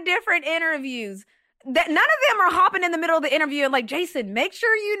lot of different interviews. That none of them are hopping in the middle of the interview and like, Jason, make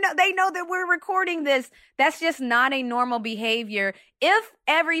sure they know that we're recording this. That's just not a normal behavior. If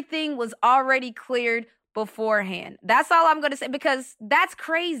everything was already cleared beforehand, that's all I'm going to say, because that's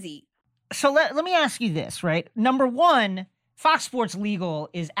crazy. So let me ask you this, right? Number one, Fox Sports Legal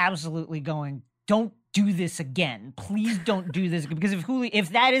is absolutely going, don't do this again. Please don't do this, because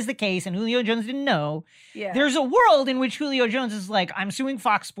if that is the case and Julio Jones didn't know, there's a world in which Julio Jones is like, I'm suing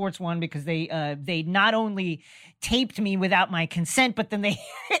Fox Sports 1 because they not only taped me without my consent, but then they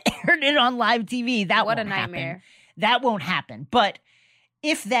aired it on live TV. What a nightmare. Happen. That won't happen. But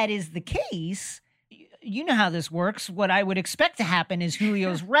if that is the case, you know how this works. What I would expect to happen is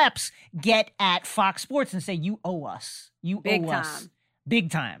Julio's reps get at Fox Sports and say, you owe us. You owe us.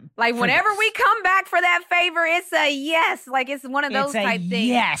 Big time. Like whenever we come back for that favor, it's a yes. Like it's one of those type things.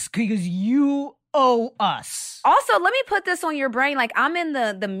 Yes, because you owe us. Also, let me put this on your brain. Like I'm in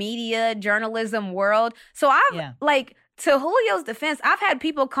the media journalism world. So I've like, to Julio's defense, I've had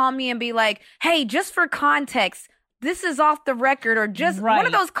people call me and be like, hey, just for context, this is off the record, or just one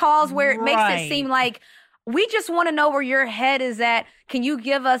of those calls where it makes it seem like we just want to know where your head is at. Can you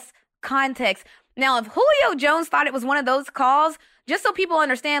give us context? Now, if Julio Jones thought it was one of those calls, just so people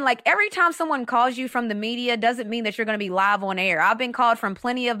understand, like every time someone calls you from the media doesn't mean that you're going to be live on air. I've been called from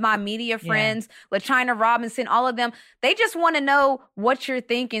plenty of my media friends, LaChina Robinson, all of them. They just want to know what you're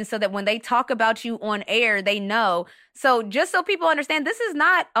thinking so that when they talk about you on air, they know. So just so people understand, this is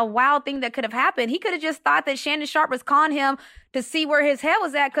not a wild thing that could have happened. He could have just thought that Shannon Sharpe was calling him to see where his head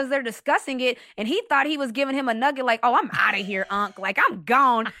was at because they're discussing it. And he thought he was giving him a nugget like, oh, I'm out of here, Unc. Like, I'm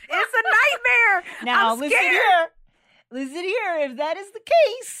gone. It's a nightmare. Now, listen here. Listen here, if that is the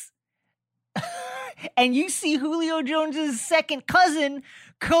case, and you see Julio Jones's second cousin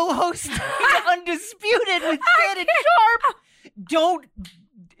co-hosting Undisputed with Shannon Sharpe,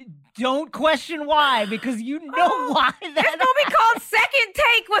 don't question why, because you know why. It's going to be called Second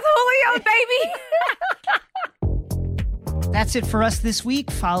Take with Julio, baby. That's it for us this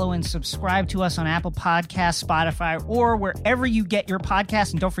week. Follow and subscribe to us on Apple Podcasts, Spotify, or wherever you get your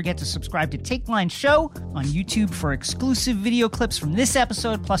podcasts. And don't forget to subscribe to Take Line Show on YouTube for exclusive video clips from this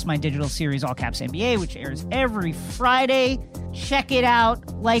episode, plus my digital series, All Caps NBA, which airs every Friday. Check it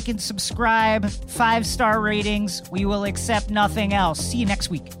out. Like and subscribe. 5-star ratings. We will accept nothing else. See you next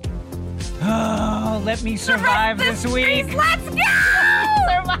week. Oh, let me survive this week. Let's go!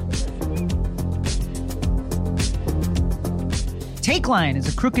 Take Line is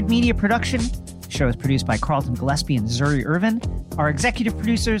a Crooked Media production. The show is produced by Carlton Gillespie and Zuri Irvin. Our executive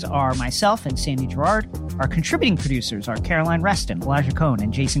producers are myself and Sandy Gerard. Our contributing producers are Caroline Reston, Elijah Cohn,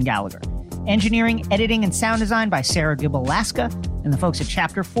 and Jason Gallagher. Engineering, editing, and sound design by Sarah Gibble-Laska and the folks at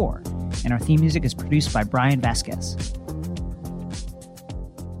Chapter 4. And our theme music is produced by Brian Vasquez.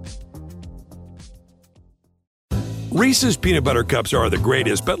 Reese's Peanut Butter Cups are the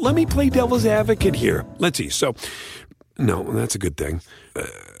greatest, but let me play devil's advocate here. Let's see. So, no, that's a good thing.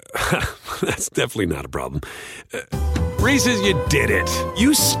 That's definitely not a problem. Reese's, you did it.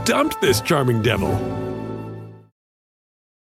 You stumped this charming devil.